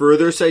any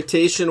further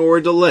citation or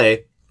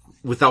delay,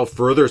 without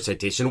further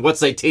citation. What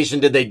citation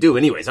did they do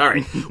anyways? All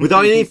right.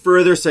 Without any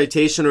further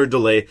citation or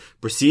delay,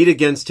 proceed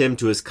against him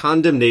to his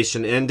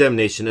condemnation and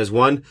damnation as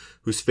one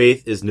whose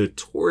faith is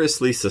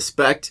notoriously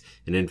suspect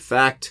and in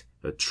fact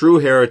a true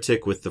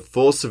heretic with the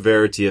full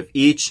severity of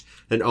each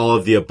and all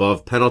of the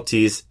above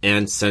penalties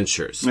and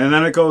censures. And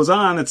then it goes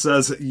on, it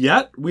says,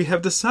 yet we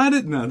have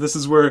decided, now this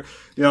is where,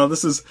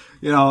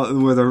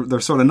 where they're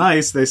sort of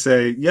nice, they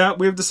say, yeah,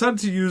 we have decided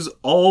to use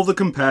all the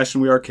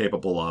compassion we are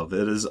capable of.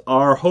 It is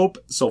our hope,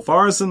 so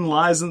far as it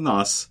lies in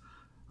us,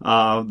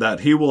 that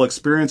he will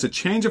experience a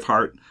change of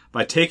heart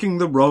by taking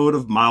the road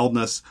of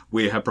mildness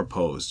we have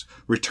proposed.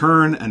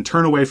 Return and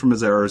turn away from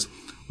his errors.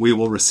 We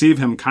will receive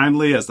him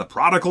kindly as the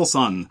prodigal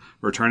son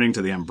returning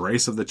to the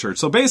embrace of the church.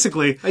 So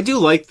basically... I do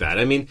like that.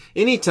 I mean,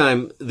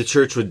 anytime the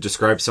church would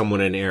describe someone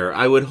in error,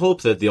 I would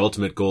hope that the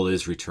ultimate goal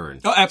is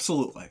return. Oh,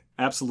 absolutely.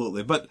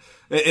 Absolutely. But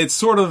it's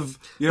sort of...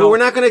 But we're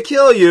not going to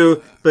kill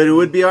you, but it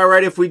would be all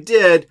right if we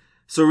did.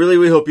 So really,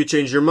 we hope you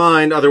change your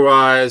mind.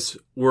 Otherwise,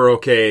 we're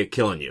okay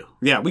killing you.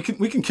 Yeah, we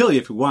can kill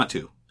you if we want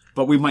to,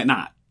 but we might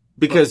not.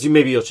 Because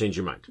maybe you'll change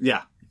your mind.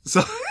 Yeah.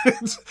 So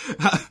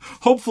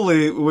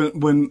hopefully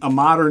when a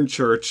modern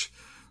church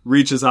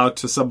reaches out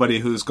to somebody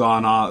who's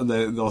gone off,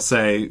 they'll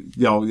say,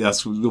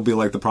 yes, we'll be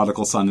like the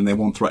prodigal son, and they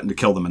won't threaten to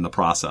kill them in the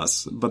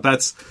process. But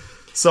that's,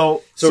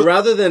 so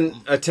rather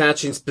than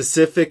attaching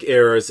specific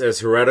errors as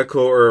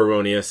heretical or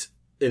erroneous,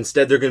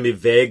 instead they're going to be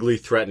vaguely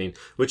threatening,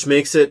 which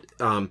makes it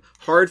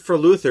hard for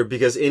Luther,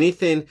 because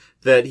anything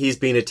that he's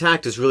being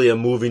attacked is really a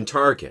moving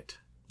target.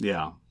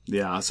 Yeah.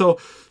 Yeah. So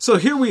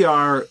here we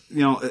are,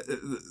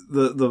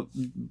 the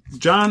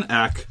John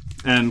Eck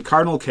and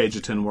Cardinal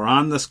Cajetan were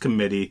on this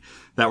committee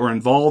that were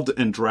involved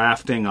in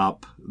drafting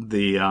up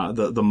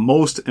the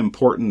most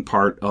important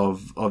part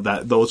of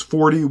those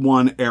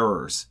 41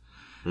 errors.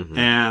 Mm-hmm.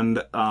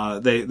 And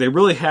they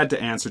really had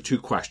to answer two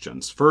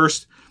questions.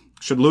 First,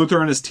 should Luther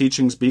and his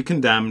teachings be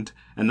condemned?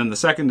 And then the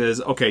second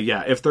is,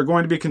 if they're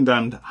going to be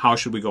condemned, how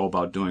should we go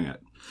about doing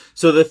it?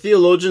 So the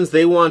theologians,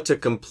 they want to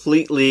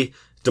completely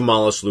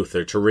demolish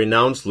Luther, to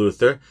renounce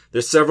Luther.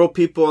 There's several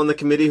people on the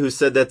committee who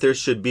said that there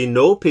should be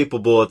no papal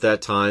bull at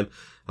that time.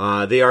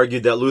 They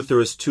argued that Luther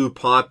was too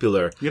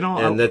popular,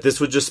 and that this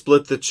would just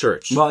split the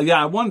church. Well,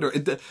 yeah, I wonder.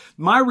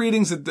 My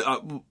readings, it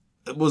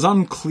was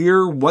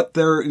unclear what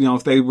they're,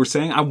 if they were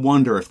saying. I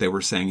wonder if they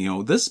were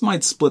saying, this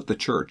might split the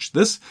church.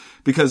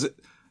 Because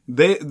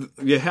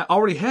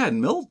already had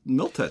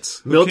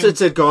Miltitz. Miltitz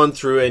had gone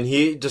through, and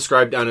he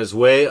described on his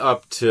way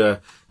up to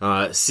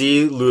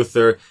see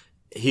Luther,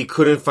 he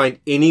couldn't find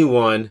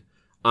anyone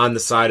on the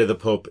side of the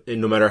Pope,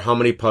 no matter how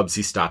many pubs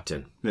he stopped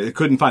in. He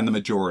couldn't find the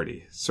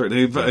majority.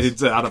 Certainly,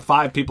 yes. Out of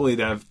 5 people, he'd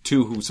have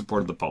 2 who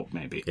supported the Pope,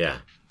 maybe. Yeah.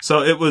 So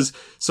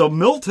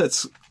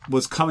Miltitz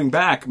was coming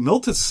back.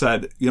 Miltitz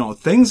said,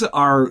 things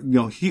are,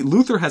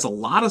 Luther has a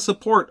lot of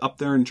support up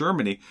there in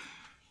Germany.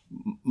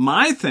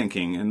 My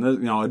thinking, and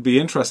it'd be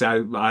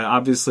interesting. I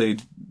obviously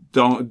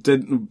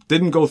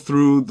didn't go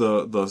through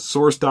the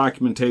source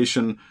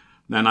documentation,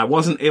 and I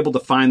wasn't able to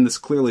find this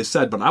clearly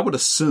said, but I would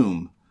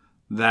assume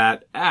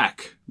that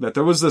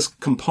there was this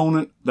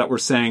component that we're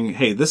saying,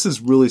 hey, this is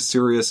really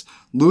serious.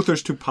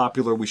 Luther's too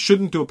popular. We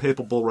shouldn't do a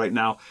papal bull right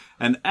now.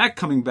 And Eck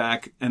coming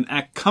back, and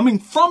Eck coming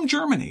from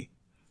Germany,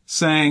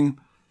 saying,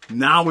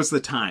 now is the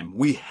time.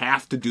 We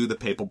have to do the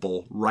papal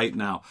bull right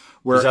now.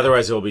 Because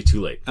otherwise it'll be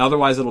too late.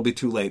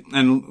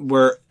 And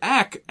where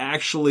Eck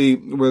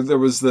where there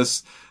was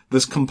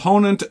this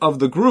component of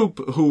the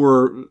group who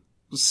were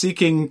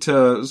seeking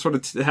to sort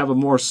of have a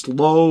more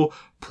slow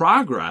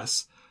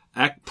progress,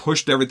 Eck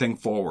pushed everything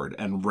forward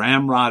and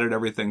ramrodded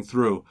everything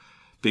through.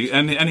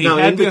 And he now,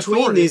 had in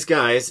between these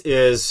guys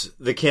is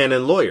the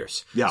canon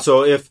lawyers. Yeah.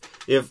 So if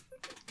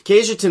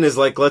Cajetan is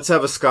like, let's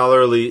have a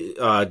scholarly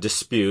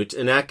dispute,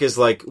 and Eck is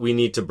like, we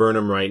need to burn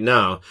him right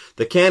now,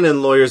 the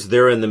canon lawyers,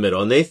 they're in the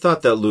middle, and they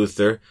thought that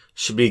Luther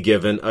should be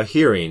given a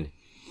hearing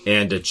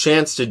and a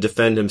chance to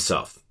defend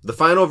himself. The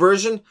final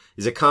version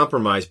is a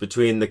compromise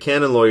between the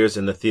canon lawyers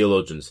and the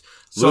theologians.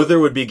 Luther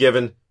would be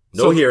given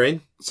no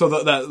hearing. So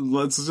that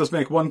let's just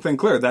make one thing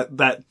clear.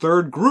 That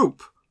third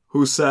group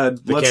who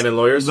said... The canon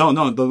lawyers? No,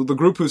 the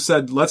group who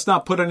said, let's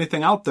not put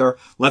anything out there,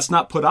 let's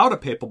not put out a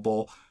papal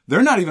bull,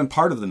 they're not even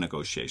part of the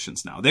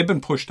negotiations now. They've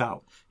been pushed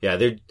out. Yeah,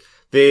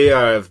 they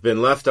have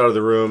been left out of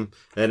the room,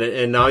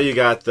 and now you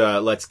got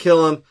the let's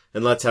kill him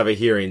and let's have a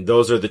hearing.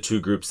 Those are the two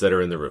groups that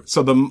are in the room.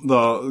 So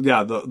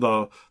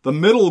the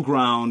middle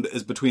ground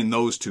is between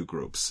those two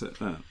groups.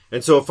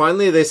 And so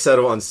finally they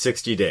settle on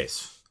 60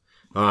 days.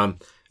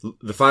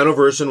 The final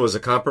version was a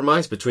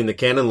compromise between the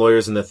canon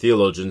lawyers and the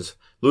theologians.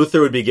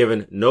 Luther would be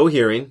given no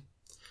hearing,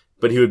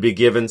 but he would be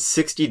given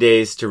 60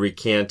 days to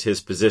recant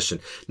his position.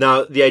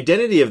 Now, the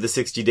identity of the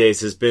 60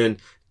 days has been,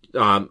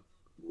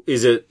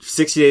 is it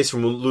 60 days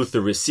from when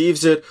Luther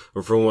receives it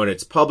or from when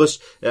it's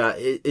published?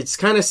 It's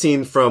kind of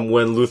seen from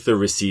when Luther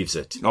receives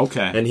it.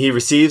 Okay. And he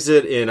receives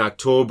it in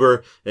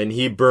October, and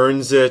he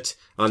burns it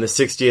on the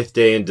 60th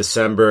day in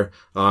December,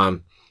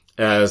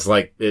 as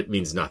like it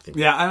means nothing.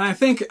 Yeah, and I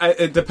think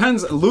it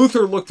depends.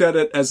 Luther looked at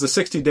it as the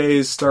 60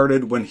 days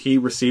started when he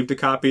received a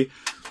copy.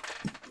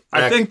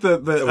 I think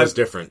it was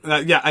different.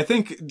 I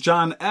think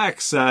John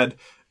Eck said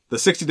the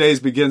 60 days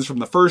begins from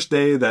the first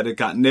day that it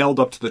got nailed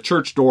up to the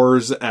church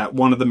doors at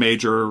one of the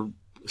major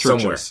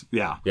churches.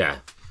 Somewhere. Yeah.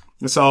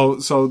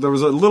 So there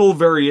was a little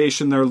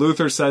variation there.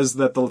 Luther says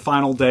that the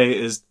final day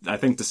is, I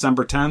think,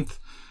 December 10th,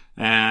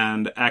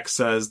 and Eck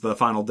says the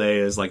final day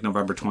is like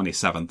November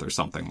 27th or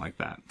something like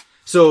that.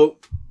 So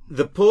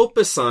the Pope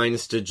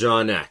assigns to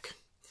John Eck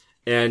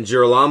and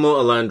Girolamo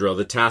Alessandro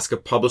the task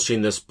of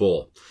publishing this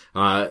bull.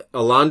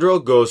 Alessandro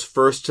goes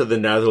first to the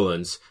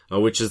Netherlands,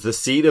 which is the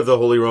seat of the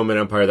Holy Roman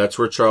Empire. That's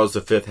where Charles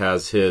V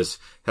has his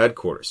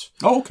headquarters.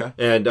 Oh, okay.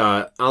 And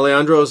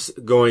Alessandro's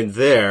going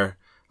there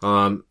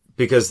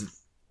because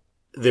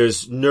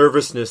there's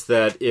nervousness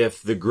that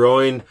if the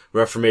growing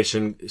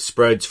Reformation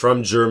spreads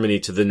from Germany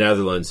to the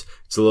Netherlands,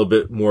 it's a little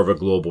bit more of a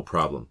global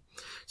problem.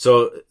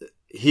 So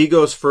he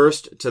goes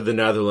first to the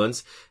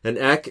Netherlands, and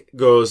Eck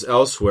goes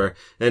elsewhere.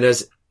 And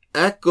as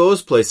Eck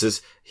goes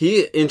places,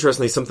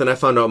 interestingly, something I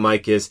found out,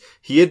 Mike, is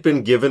he had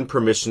been given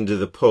permission to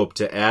the Pope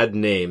to add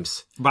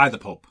names. By the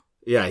Pope.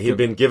 Yeah, he had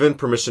been given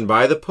permission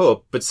by the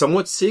Pope, but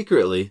somewhat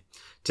secretly,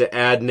 to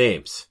add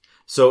names.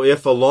 So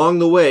if along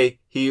the way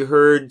he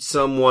heard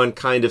someone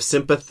kind of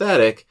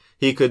sympathetic,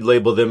 he could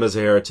label them as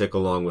a heretic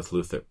along with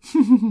Luther.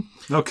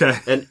 Okay.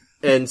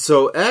 And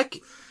so Eck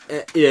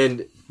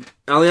and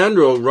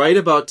Aleandro write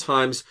about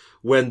times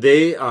when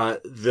the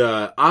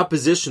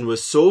opposition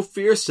was so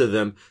fierce to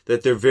them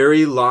that their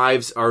very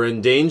lives are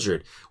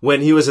endangered.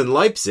 When he was in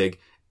Leipzig,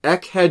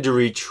 Eck had to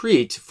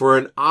retreat for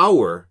an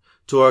hour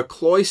to a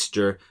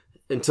cloister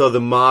until the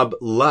mob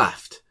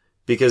left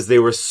because they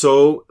were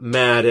so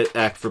mad at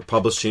Eck for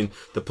publishing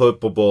the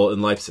Papal Bull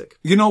in Leipzig.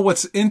 You know,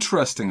 what's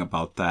interesting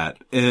about that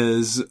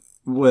is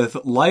with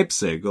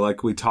Leipzig,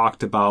 like we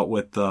talked about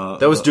with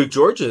that was Duke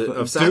George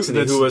of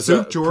Saxony, who was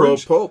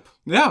pro-Pope.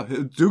 Yeah,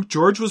 Duke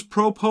George was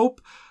pro-Pope.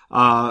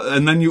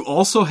 And then you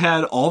also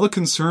had all the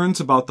concerns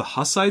about the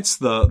Hussites,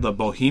 the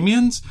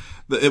Bohemians.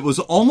 It was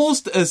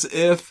almost as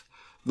if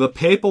the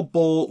Papal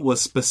Bull was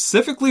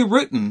specifically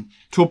written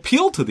to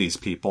appeal to these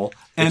people.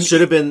 And it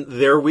should have been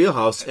their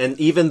wheelhouse. And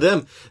even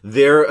them,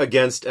 they're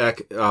against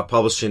Eck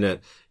publishing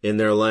it in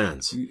their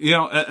lands. You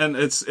know, and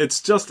it's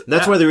just...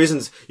 That's one of the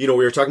reasons, we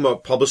were talking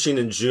about publishing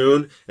in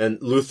June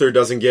and Luther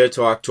doesn't get it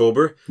till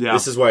October. Yeah.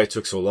 This is why it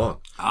took so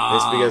long.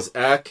 It's because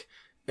Eck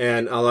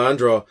and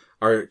Aleandro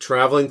are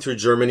traveling through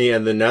Germany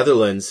and the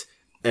Netherlands,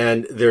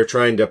 and they're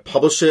trying to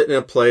publish it in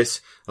a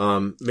place,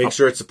 make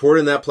sure it's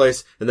supported in that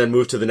place, and then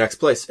move to the next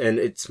place. And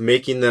it's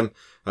making them,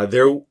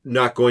 they're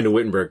not going to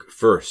Wittenberg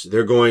first.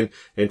 They're going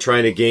and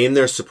trying to gain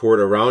their support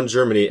around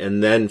Germany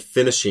and then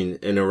finishing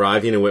and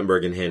arriving in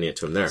Wittenberg and handing it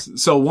to them there.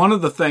 So one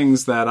of the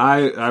things that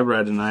I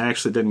read, and I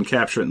actually didn't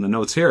capture it in the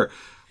notes here,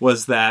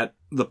 was that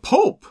the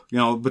Pope,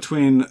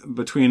 between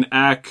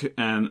Eck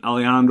and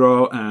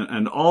Aleandro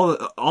and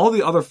all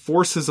the other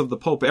forces of the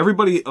Pope,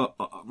 everybody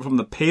from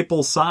the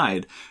papal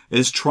side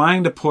is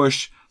trying to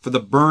push for the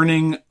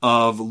burning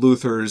of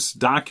Luther's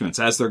documents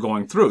as they're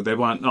going through. They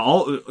want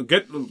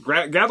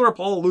gather up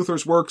all of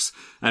Luther's works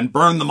and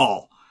burn them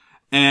all.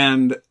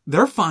 And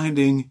they're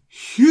finding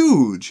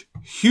huge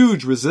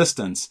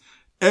resistance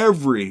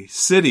every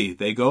city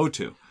they go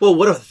to. Well,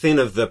 what a thing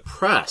of the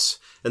press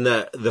and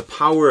the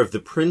power of the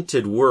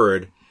printed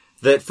word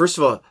that, first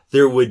of all,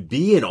 there would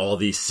be in all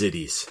these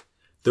cities,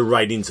 the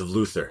writings of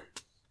Luther.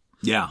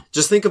 Yeah.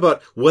 Just think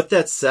about what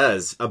that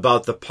says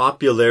about the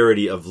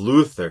popularity of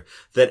Luther,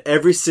 that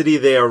every city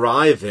they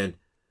arrive in,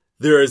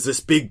 there is this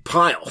big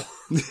pile.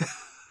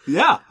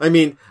 Yeah. I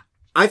mean,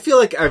 I feel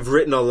like I've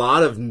written a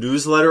lot of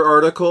newsletter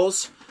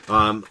articles.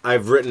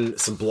 I've written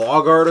some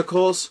blog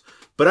articles,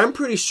 but I'm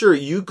pretty sure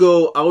you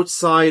go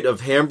outside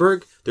of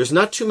Hamburg, there's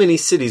not too many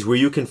cities where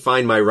you can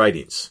find my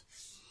writings.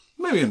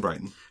 Maybe in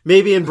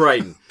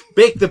Brighton.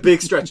 Bake the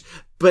big stretch.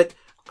 But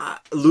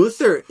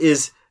Luther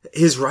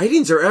his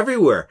writings are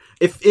everywhere.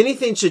 If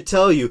anything should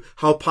tell you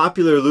how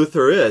popular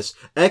Luther is,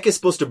 Eck is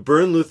supposed to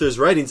burn Luther's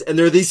writings, and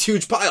there are these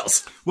huge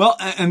piles. Well,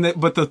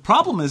 but the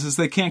problem is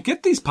they can't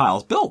get these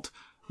piles built.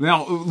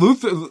 Now,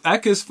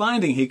 Eck is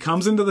finding, he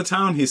comes into the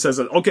town, he says,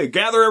 okay,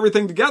 gather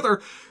everything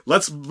together,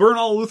 let's burn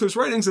all Luther's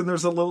writings, and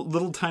there's a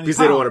little tiny because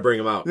pile. They don't want to bring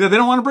them out. Yeah, they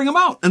don't want to bring them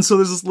out. And so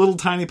there's this little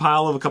tiny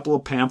pile of a couple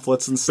of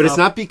pamphlets and stuff. But it's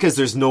not because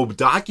there's no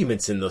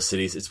documents in those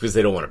cities, it's because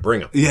they don't want to bring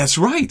them. Yeah, that's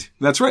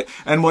right.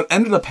 And what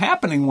ended up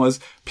happening was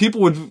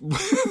people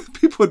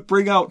would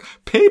bring out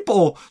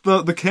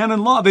the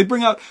canon law. They'd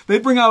bring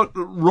out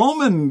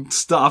Roman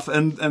stuff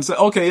and say,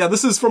 okay, yeah,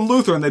 this is from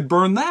Luther, and they'd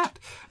burn that.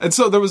 And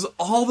so there was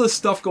all this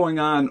stuff going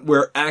on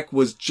where Eck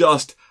was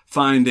just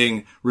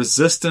finding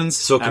resistance.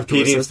 So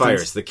competing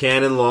fires, the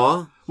canon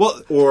law,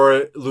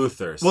 or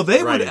Luther's. Well,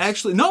 they would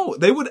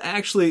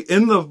actually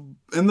in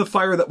the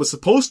fire that was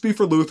supposed to be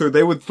for Luther,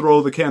 they would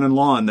throw the canon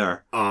law in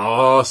there.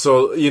 Oh,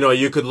 so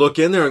you could look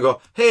in there and go,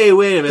 "Hey,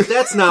 wait a minute,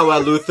 that's not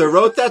what Luther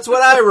wrote. That's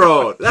what I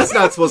wrote. That's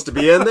not supposed to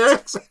be in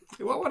there."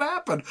 What would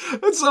happen?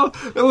 And so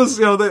it was,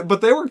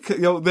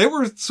 they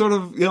were sort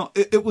of,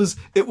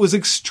 it was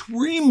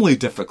extremely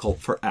difficult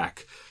for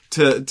Eck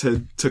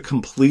to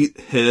complete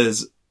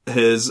his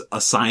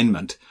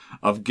assignment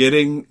of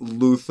getting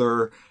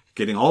Luther,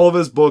 getting all of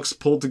his books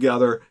pulled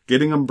together,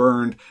 getting them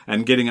burned,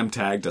 and getting him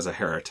tagged as a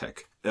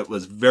heretic. It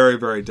was very,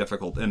 very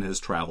difficult in his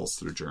travels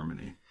through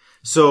Germany.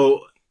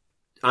 So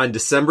on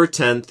December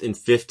 10th in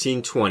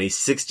 1520,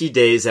 60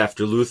 days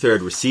after Luther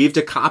had received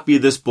a copy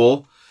of this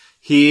bull,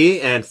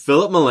 he and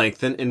Philip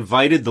Melanchthon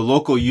invited the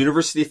local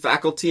university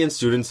faculty and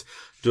students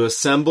to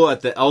assemble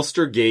at the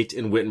Elster Gate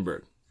in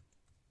Wittenberg.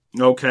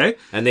 Okay.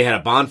 And they had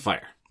a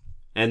bonfire.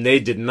 And they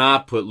did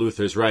not put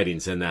Luther's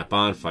writings in that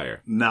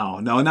bonfire.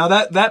 No. Now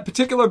that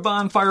particular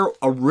bonfire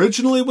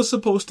originally was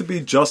supposed to be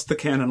just the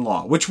canon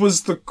law, which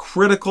was the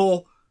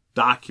critical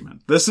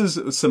document. This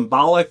is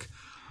symbolic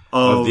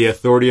of the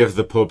authority of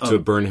the Pope to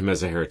burn him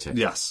as a heretic.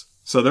 Yes.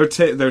 So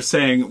they're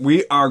saying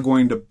we are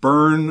going to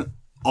burn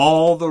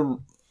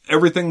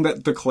everything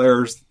that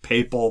declares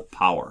papal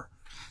power.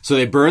 So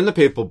they burn the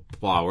papal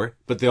power,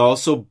 but they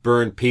also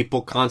burn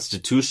papal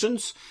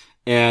constitutions,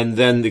 and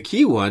then the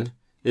key one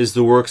is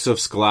the works of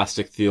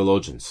scholastic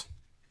theologians.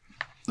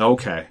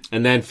 Okay.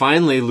 And then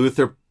finally,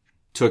 Luther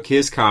took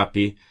his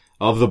copy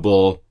of the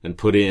bull and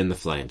put it in the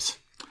flames.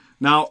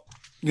 Now,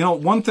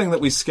 one thing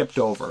that we skipped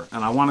over,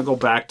 and I want to go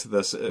back to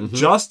this,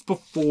 just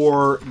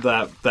before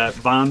that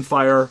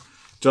bonfire,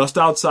 just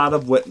outside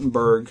of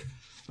Wittenberg,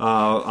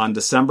 on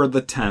December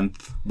the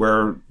 10th,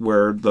 where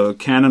the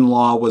canon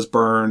law was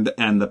burned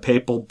and the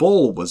papal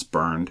bull was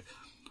burned,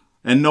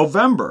 in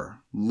November,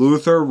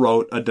 Luther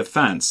wrote a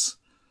defense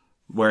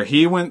where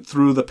he went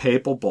through the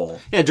papal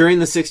bull. Yeah, during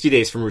the 60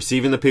 days from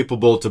receiving the papal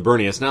bull to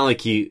burning, it's not like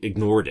he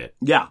ignored it.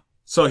 Yeah.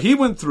 So he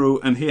went through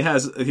and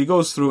he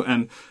goes through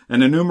and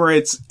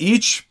enumerates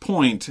each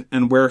point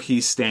and where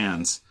he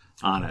stands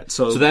on it.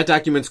 So that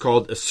document's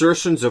called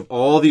Assertions of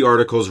All the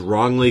Articles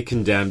Wrongly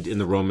Condemned in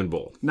the Roman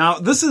Bull. Now,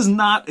 this is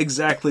not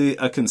exactly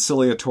a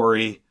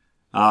conciliatory,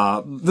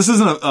 this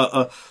isn't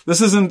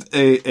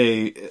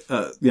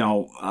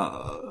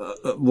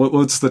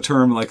what's the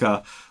term, like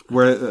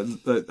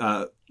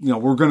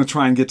we're going to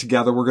try and get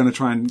together. We're going to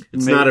try and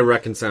It's not a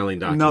reconciling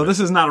document. No, this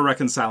is not a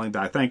reconciling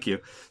document. Thank you.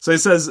 So he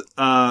says,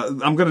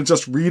 I'm going to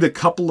just read a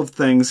couple of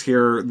things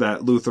here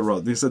that Luther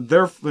wrote. He said,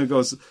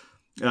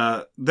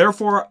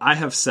 therefore I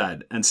have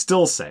said and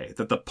still say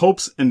that the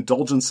Pope's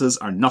indulgences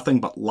are nothing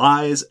but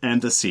lies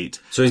and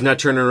deceit. So he's not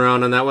turning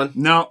around on that one?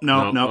 No.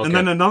 Okay. And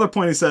then another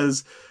point he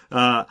says,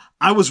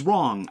 I was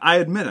wrong. I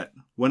admit it.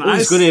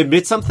 He's going to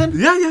admit something?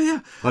 Yeah.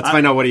 Let's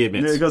find out what he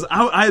admits. He goes,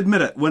 I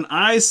admit it. When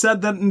I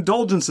said that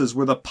indulgences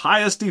were the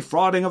pious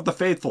defrauding of the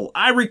faithful,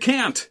 I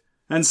recant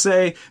and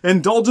say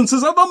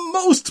indulgences are the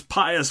most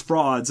pious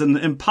frauds and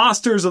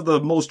impostors of the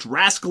most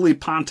rascally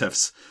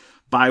pontiffs,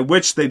 by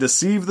which they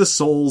deceive the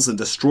souls and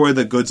destroy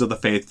the goods of the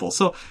faithful.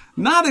 So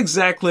not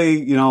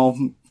exactly,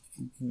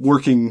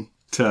 working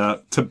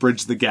to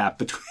bridge the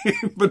gap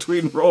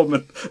between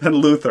Rome and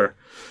Luther.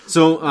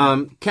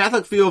 So,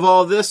 Catholic view of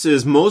all of this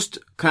is most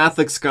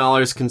Catholic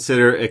scholars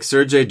consider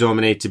Exsurge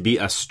Domine to be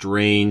a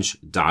strange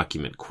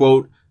document.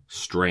 Quote,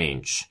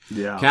 strange.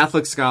 Yeah.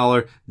 Catholic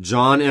scholar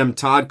John M.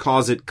 Todd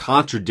calls it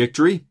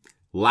contradictory,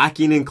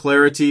 lacking in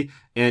clarity,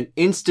 and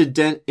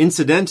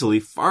incidentally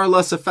far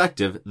less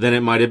effective than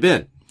it might have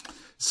been.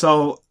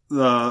 So,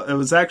 it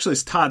was actually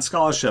Todd's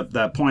scholarship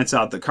that points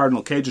out that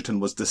Cardinal Cajetan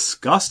was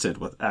disgusted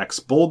with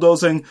Eck's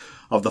bulldozing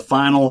of the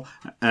final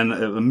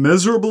and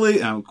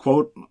miserably,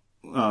 quote,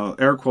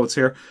 air quotes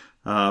here,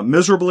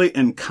 miserably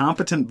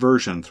incompetent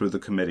version through the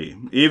committee.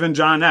 Even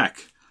John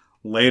Eck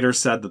later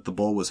said that the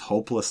bull was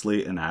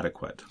hopelessly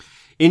inadequate.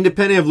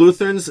 Independent of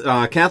Lutherans,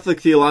 Catholic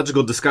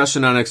theological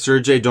discussion on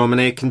Exsurge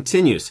Domine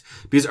continues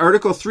because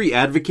Article 3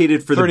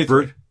 advocated for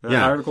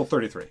Article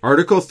 33.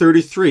 Article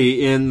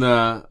 33 in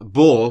the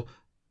bull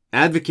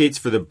advocates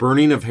for the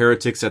burning of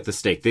heretics at the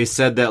stake. They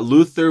said that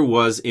Luther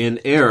was in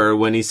error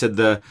when he said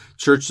the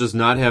church does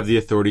not have the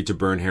authority to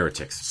burn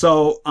heretics.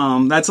 So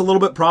that's a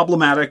little bit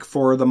problematic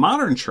for the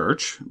modern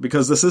church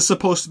because this is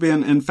supposed to be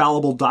an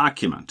infallible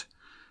document.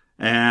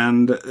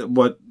 And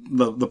what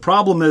the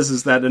problem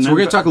is that... So we're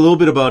going to talk a little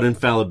bit about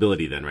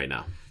infallibility then right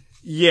now.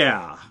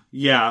 Yeah.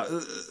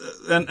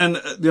 And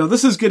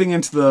this is getting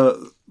into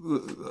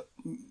the...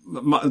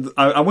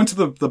 I went to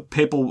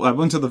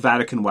the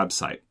Vatican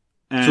website.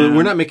 And so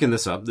we're not making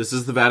this up. This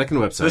is the Vatican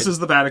website. This is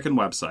the Vatican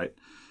website.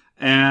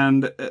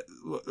 And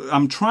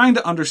I'm trying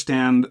to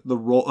understand the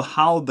role,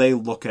 how they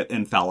look at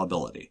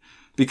infallibility.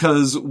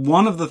 Because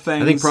one of the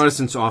things... I think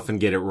Protestants often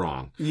get it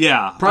wrong.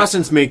 Yeah.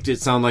 Protestants make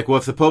it sound like, well,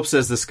 if the Pope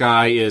says the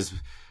sky is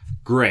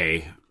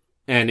gray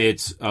and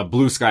it's a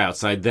blue sky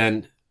outside,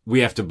 then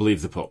we have to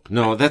believe the Pope.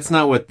 No, that's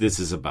not what this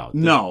is about.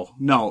 No.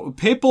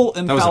 Papal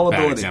infallibility... That was a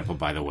bad example,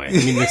 by the way. I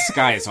mean, the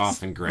sky is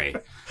often gray.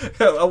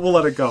 We'll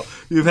let it go.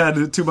 You've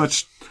had too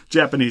much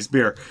Japanese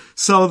beer.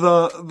 So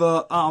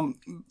the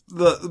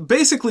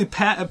basically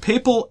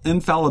papal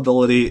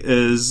infallibility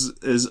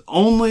is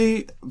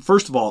only,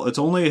 first of all, it's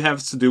only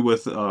has to do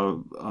with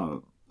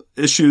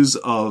issues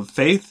of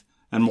faith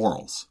and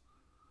morals,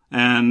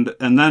 and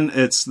then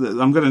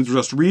I'm going to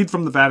just read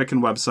from the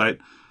Vatican website.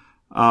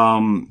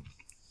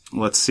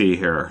 Let's see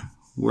here.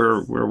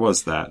 Where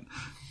was that?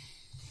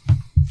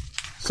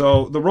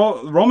 So the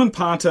Roman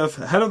Pontiff,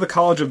 head of the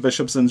College of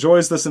Bishops,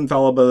 enjoys this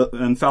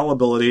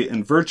infallibility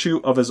in virtue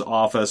of his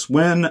office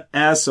when,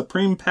 as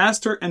supreme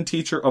pastor and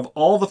teacher of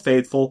all the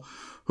faithful,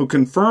 who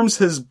confirms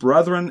his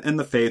brethren in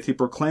the faith, he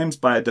proclaims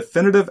by a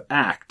definitive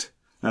act,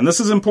 and this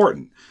is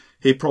important.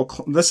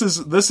 This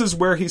is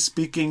where he's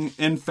speaking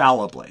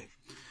infallibly.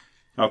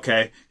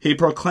 Okay, he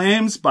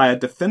proclaims by a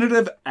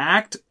definitive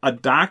act a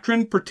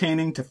doctrine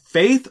pertaining to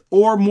faith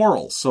or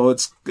morals. So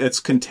it's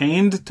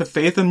contained to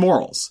faith and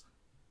morals.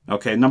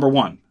 Okay, number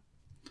one.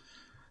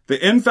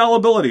 The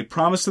infallibility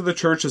promised to the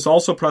church is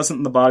also present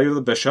in the body of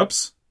the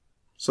bishops.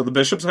 So the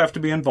bishops have to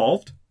be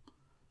involved.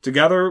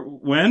 Together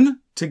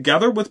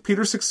with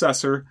Peter's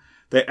successor,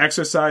 they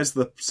exercise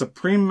the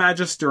supreme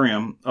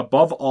magisterium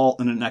above all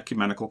in an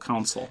ecumenical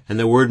council. And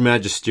the word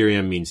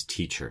magisterium means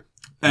teacher.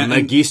 And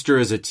magister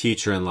is a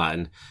teacher in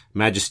Latin.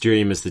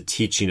 Magisterium is the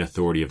teaching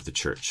authority of the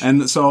church.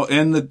 And so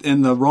in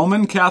the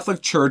Roman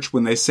Catholic Church,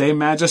 when they say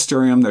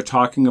magisterium, they're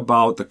talking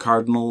about the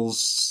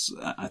cardinals,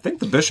 I think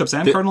the bishops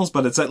and cardinals,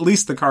 but it's at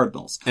least the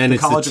cardinals. And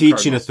it's the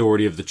teaching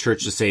authority of the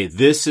church to say,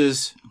 this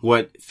is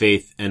what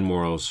faith and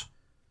morals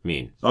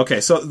mean?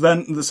 Okay, so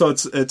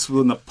it's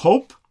when the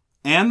Pope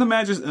and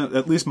the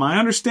at least my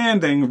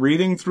understanding,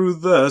 reading through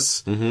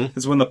this,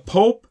 is when the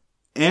Pope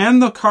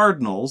and the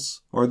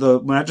cardinals, or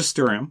the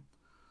magisterium,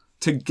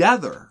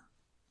 together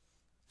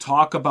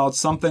talk about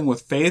something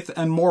with faith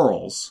and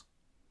morals.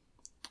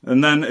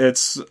 And then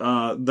it's,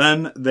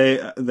 then they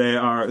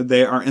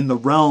are in the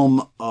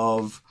realm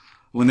of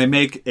when they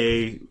make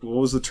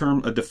what was the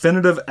term? A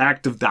definitive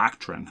act of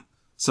doctrine.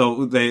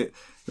 So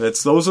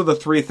those are the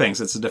three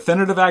things. It's a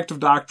definitive act of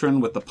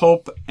doctrine with the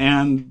Pope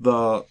and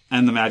the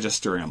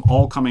magisterium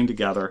all coming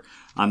together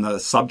on the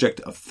subject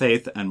of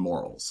faith and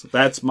morals.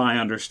 That's my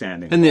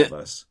understanding of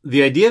this.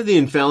 The idea of the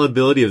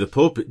infallibility of the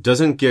Pope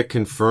doesn't get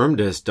confirmed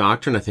as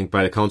doctrine, I think,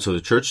 by the Council of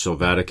the Church, so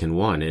Vatican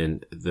I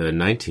in the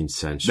 19th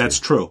century. That's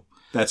true.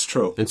 That's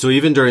true. And so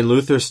even during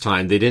Luther's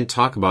time, they didn't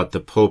talk about the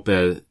Pope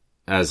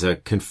as a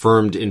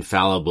confirmed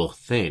infallible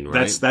thing,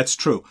 right? That's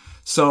true.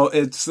 So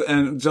I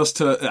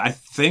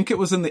think it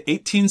was in the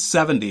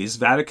 1870s,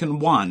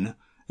 Vatican I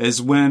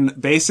is when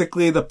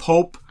basically the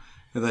Pope,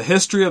 the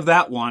history of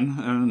that one,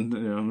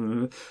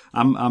 and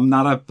I'm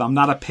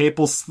not a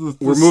papal.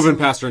 We're moving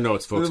past our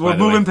notes, folks. We're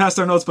moving past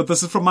our notes, but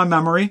this is from my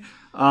memory.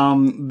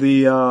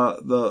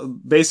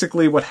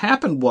 Basically what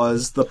happened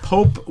was the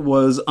Pope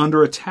was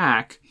under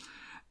attack,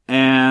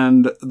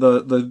 and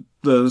the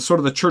sort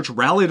of the church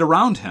rallied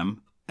around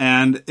him.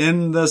 And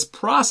in this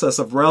process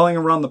of rallying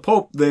around the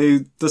Pope, they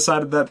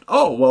decided that,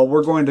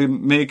 we're going to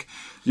make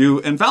you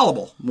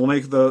infallible.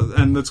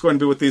 And it's going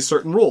to be with these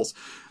certain rules.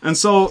 And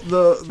so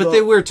But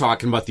they were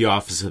talking about the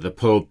office of the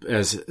Pope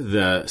as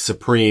the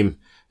supreme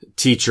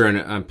teacher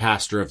and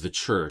pastor of the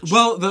church.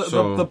 Well,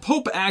 the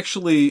Pope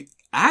actually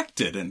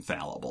acted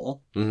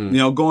infallible,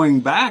 going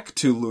back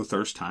to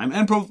Luther's time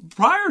and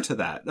prior to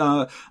that.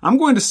 I'm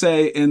going to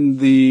say in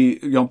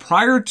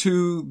prior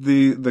to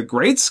the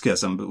Great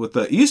Schism with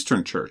the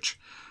Eastern Church,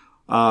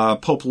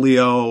 Pope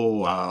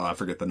Leo, I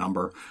forget the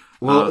number.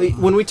 Well,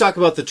 when we talk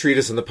about the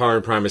treatise on the power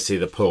and primacy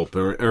of the Pope,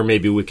 or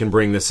maybe we can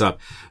bring this up.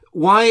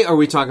 Why are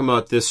we talking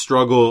about this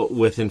struggle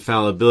with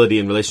infallibility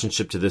in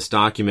relationship to this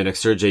document,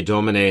 Exsurge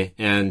Domine,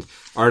 and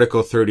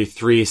Article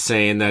 33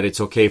 saying that it's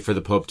okay for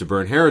the Pope to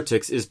burn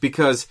heretics, is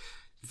because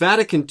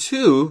Vatican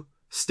II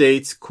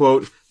states,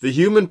 quote, the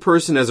human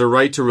person has a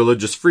right to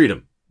religious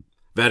freedom.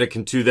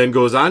 Vatican II then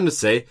goes on to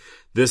say,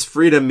 this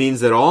freedom means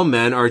that all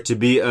men are to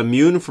be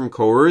immune from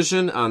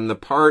coercion on the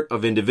part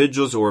of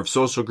individuals or of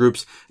social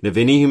groups and of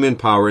any human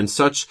power in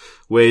such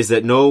ways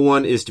that no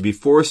one is to be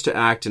forced to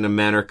act in a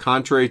manner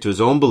contrary to his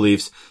own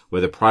beliefs,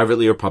 whether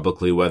privately or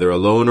publicly, whether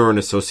alone or in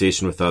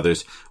association with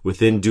others,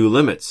 within due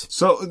limits.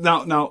 So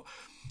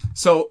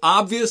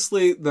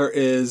obviously there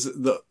is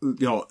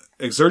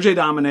Exsurge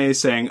Domine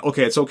saying,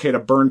 okay, it's okay to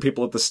burn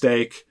people at the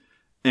stake.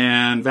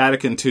 And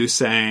Vatican II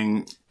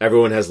saying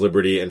everyone has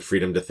liberty and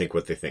freedom to think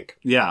what they think.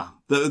 Yeah.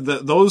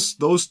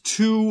 Those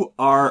two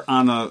are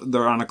on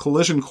a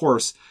collision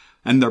course,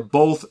 and they're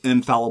both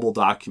infallible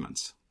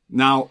documents.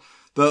 Now,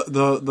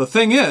 the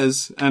thing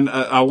is, and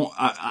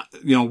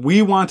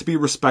we want to be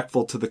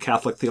respectful to the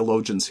Catholic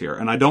theologians here,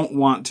 and I don't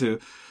want to.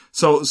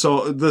 So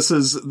this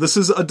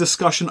is a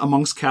discussion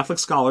amongst Catholic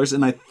scholars,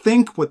 and I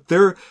think what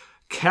their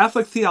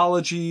Catholic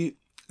theology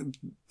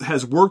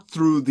has worked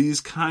through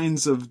these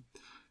kinds of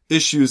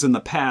issues in the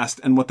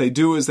past, and what they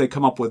do is they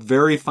come up with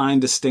very fine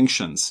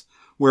distinctions,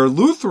 where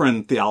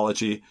Lutheran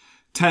theology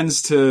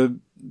tends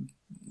to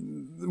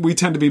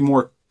be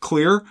more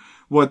clear.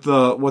 What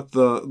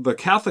the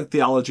Catholic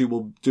theology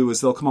will do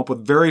is they'll come up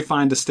with very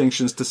fine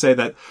distinctions to say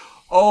that,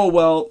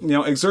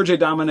 Exsurge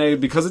Domine,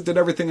 because it did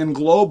everything in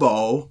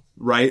globo,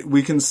 right?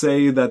 We can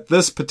say that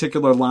this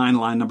particular line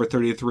number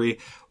 33,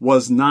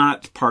 was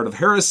not part of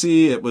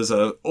heresy. It was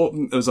a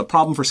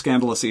problem for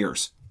scandalous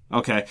ears.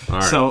 Okay. All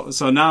right.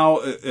 So now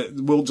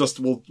we'll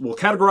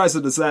categorize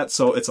it as that.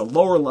 So it's a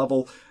lower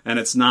level, and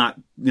it's not,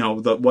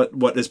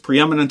 what is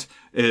preeminent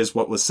is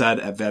what was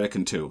said at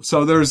Vatican II.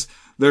 So there's,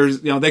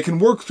 they can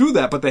work through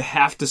that, but they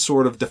have to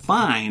sort of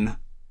define,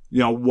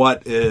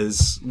 what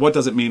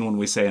does it mean when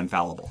we say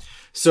infallible?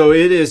 So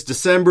it is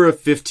December of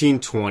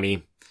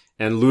 1520,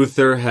 and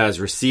Luther has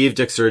received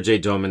Exsurge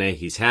Domine.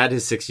 He's had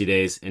his 60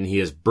 days, and he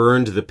has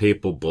burned the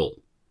papal bull.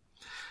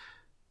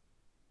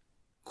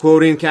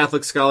 Quoting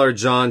Catholic scholar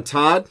John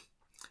Todd,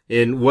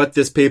 in what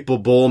this papal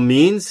bull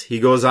means, he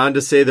goes on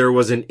to say there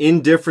was an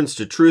indifference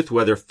to truth,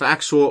 whether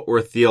factual or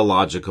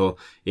theological,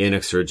 in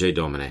Exsurge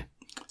Domine.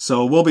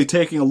 So we'll be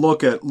taking a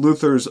look at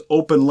Luther's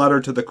open letter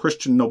to the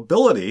Christian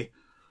nobility,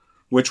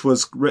 which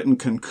was written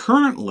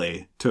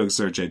concurrently to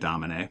Exsurge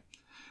Domine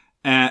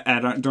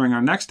during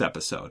our next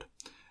episode.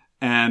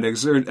 And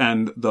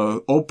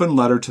the open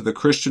letter to the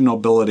Christian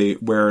nobility,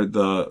 where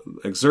the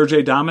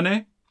Exsurge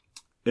Domine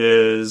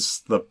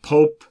is the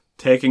Pope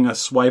taking a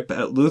swipe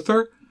at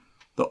Luther.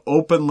 The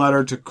open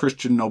letter to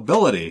Christian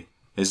nobility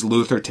is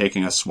Luther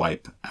taking a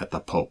swipe at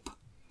the Pope.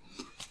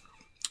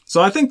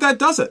 So I think that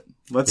does it.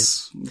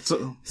 let's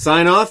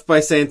sign off by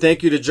saying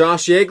thank you to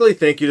Josh Yeagley.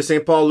 Thank you to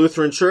St. Paul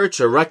Lutheran Church.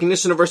 A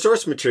recognition of our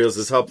source materials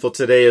is helpful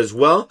today as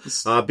well,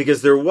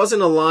 because there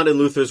wasn't a lot in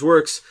Luther's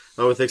works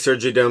with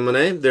Exsurge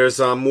Domine. There's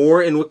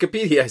more in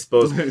Wikipedia, I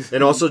suppose.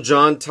 And also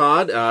John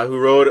Todd, who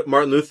wrote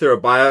Martin Luther, a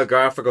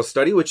biographical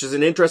study, which is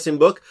an interesting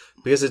book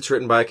because it's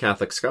written by a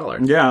Catholic scholar.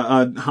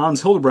 Yeah,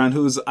 Hans Hildebrand,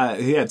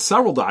 he had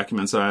several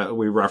documents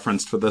we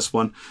referenced for this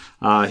one.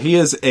 He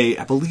is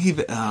I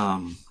believe,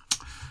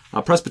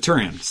 a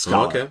Presbyterian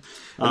scholar. Okay.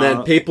 And then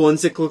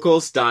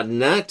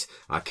papalencyclicals.net,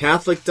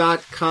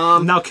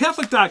 Catholic.com. Now,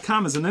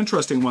 Catholic.com is an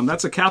interesting one.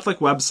 That's a Catholic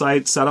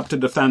website set up to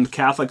defend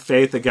Catholic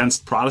faith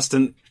against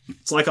Protestant.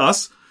 It's like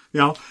us,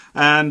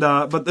 and,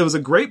 but it was a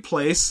great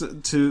place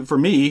for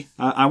me.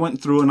 I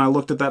went through and I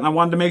looked at that and I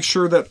wanted to make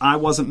sure that I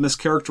wasn't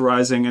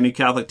mischaracterizing any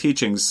Catholic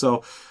teachings.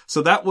 So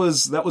that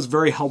was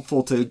very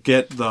helpful to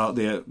get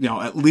the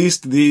at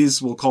least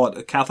these, we'll call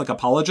it Catholic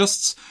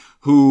apologists,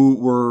 who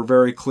were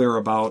very clear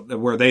about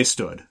where they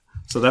stood.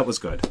 So that was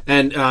good.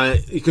 And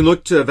you can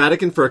look to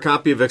Vatican for a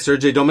copy of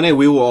Exsurge Domine.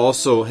 We will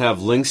also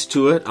have links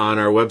to it on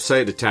our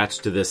website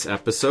attached to this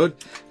episode.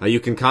 You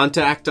can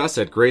contact us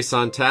at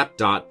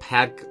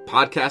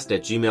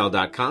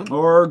graceontap.podcast@gmail.com.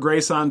 Or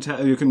Grace on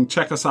Tap. You can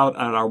check us out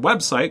at our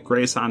website,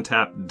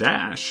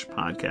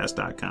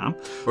 graceontap-podcast.com.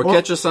 Or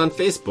catch us on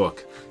Facebook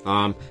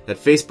at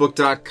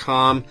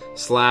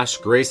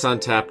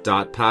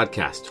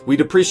facebook.com/graceontap.podcast.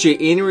 We'd appreciate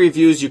any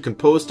reviews you can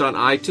post on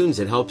iTunes.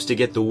 It helps to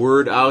get the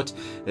word out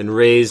and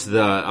raise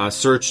the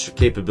search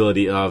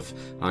capability of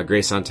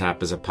Grace on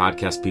Tap as a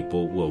podcast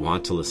people will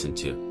want to listen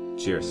to.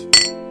 Cheers.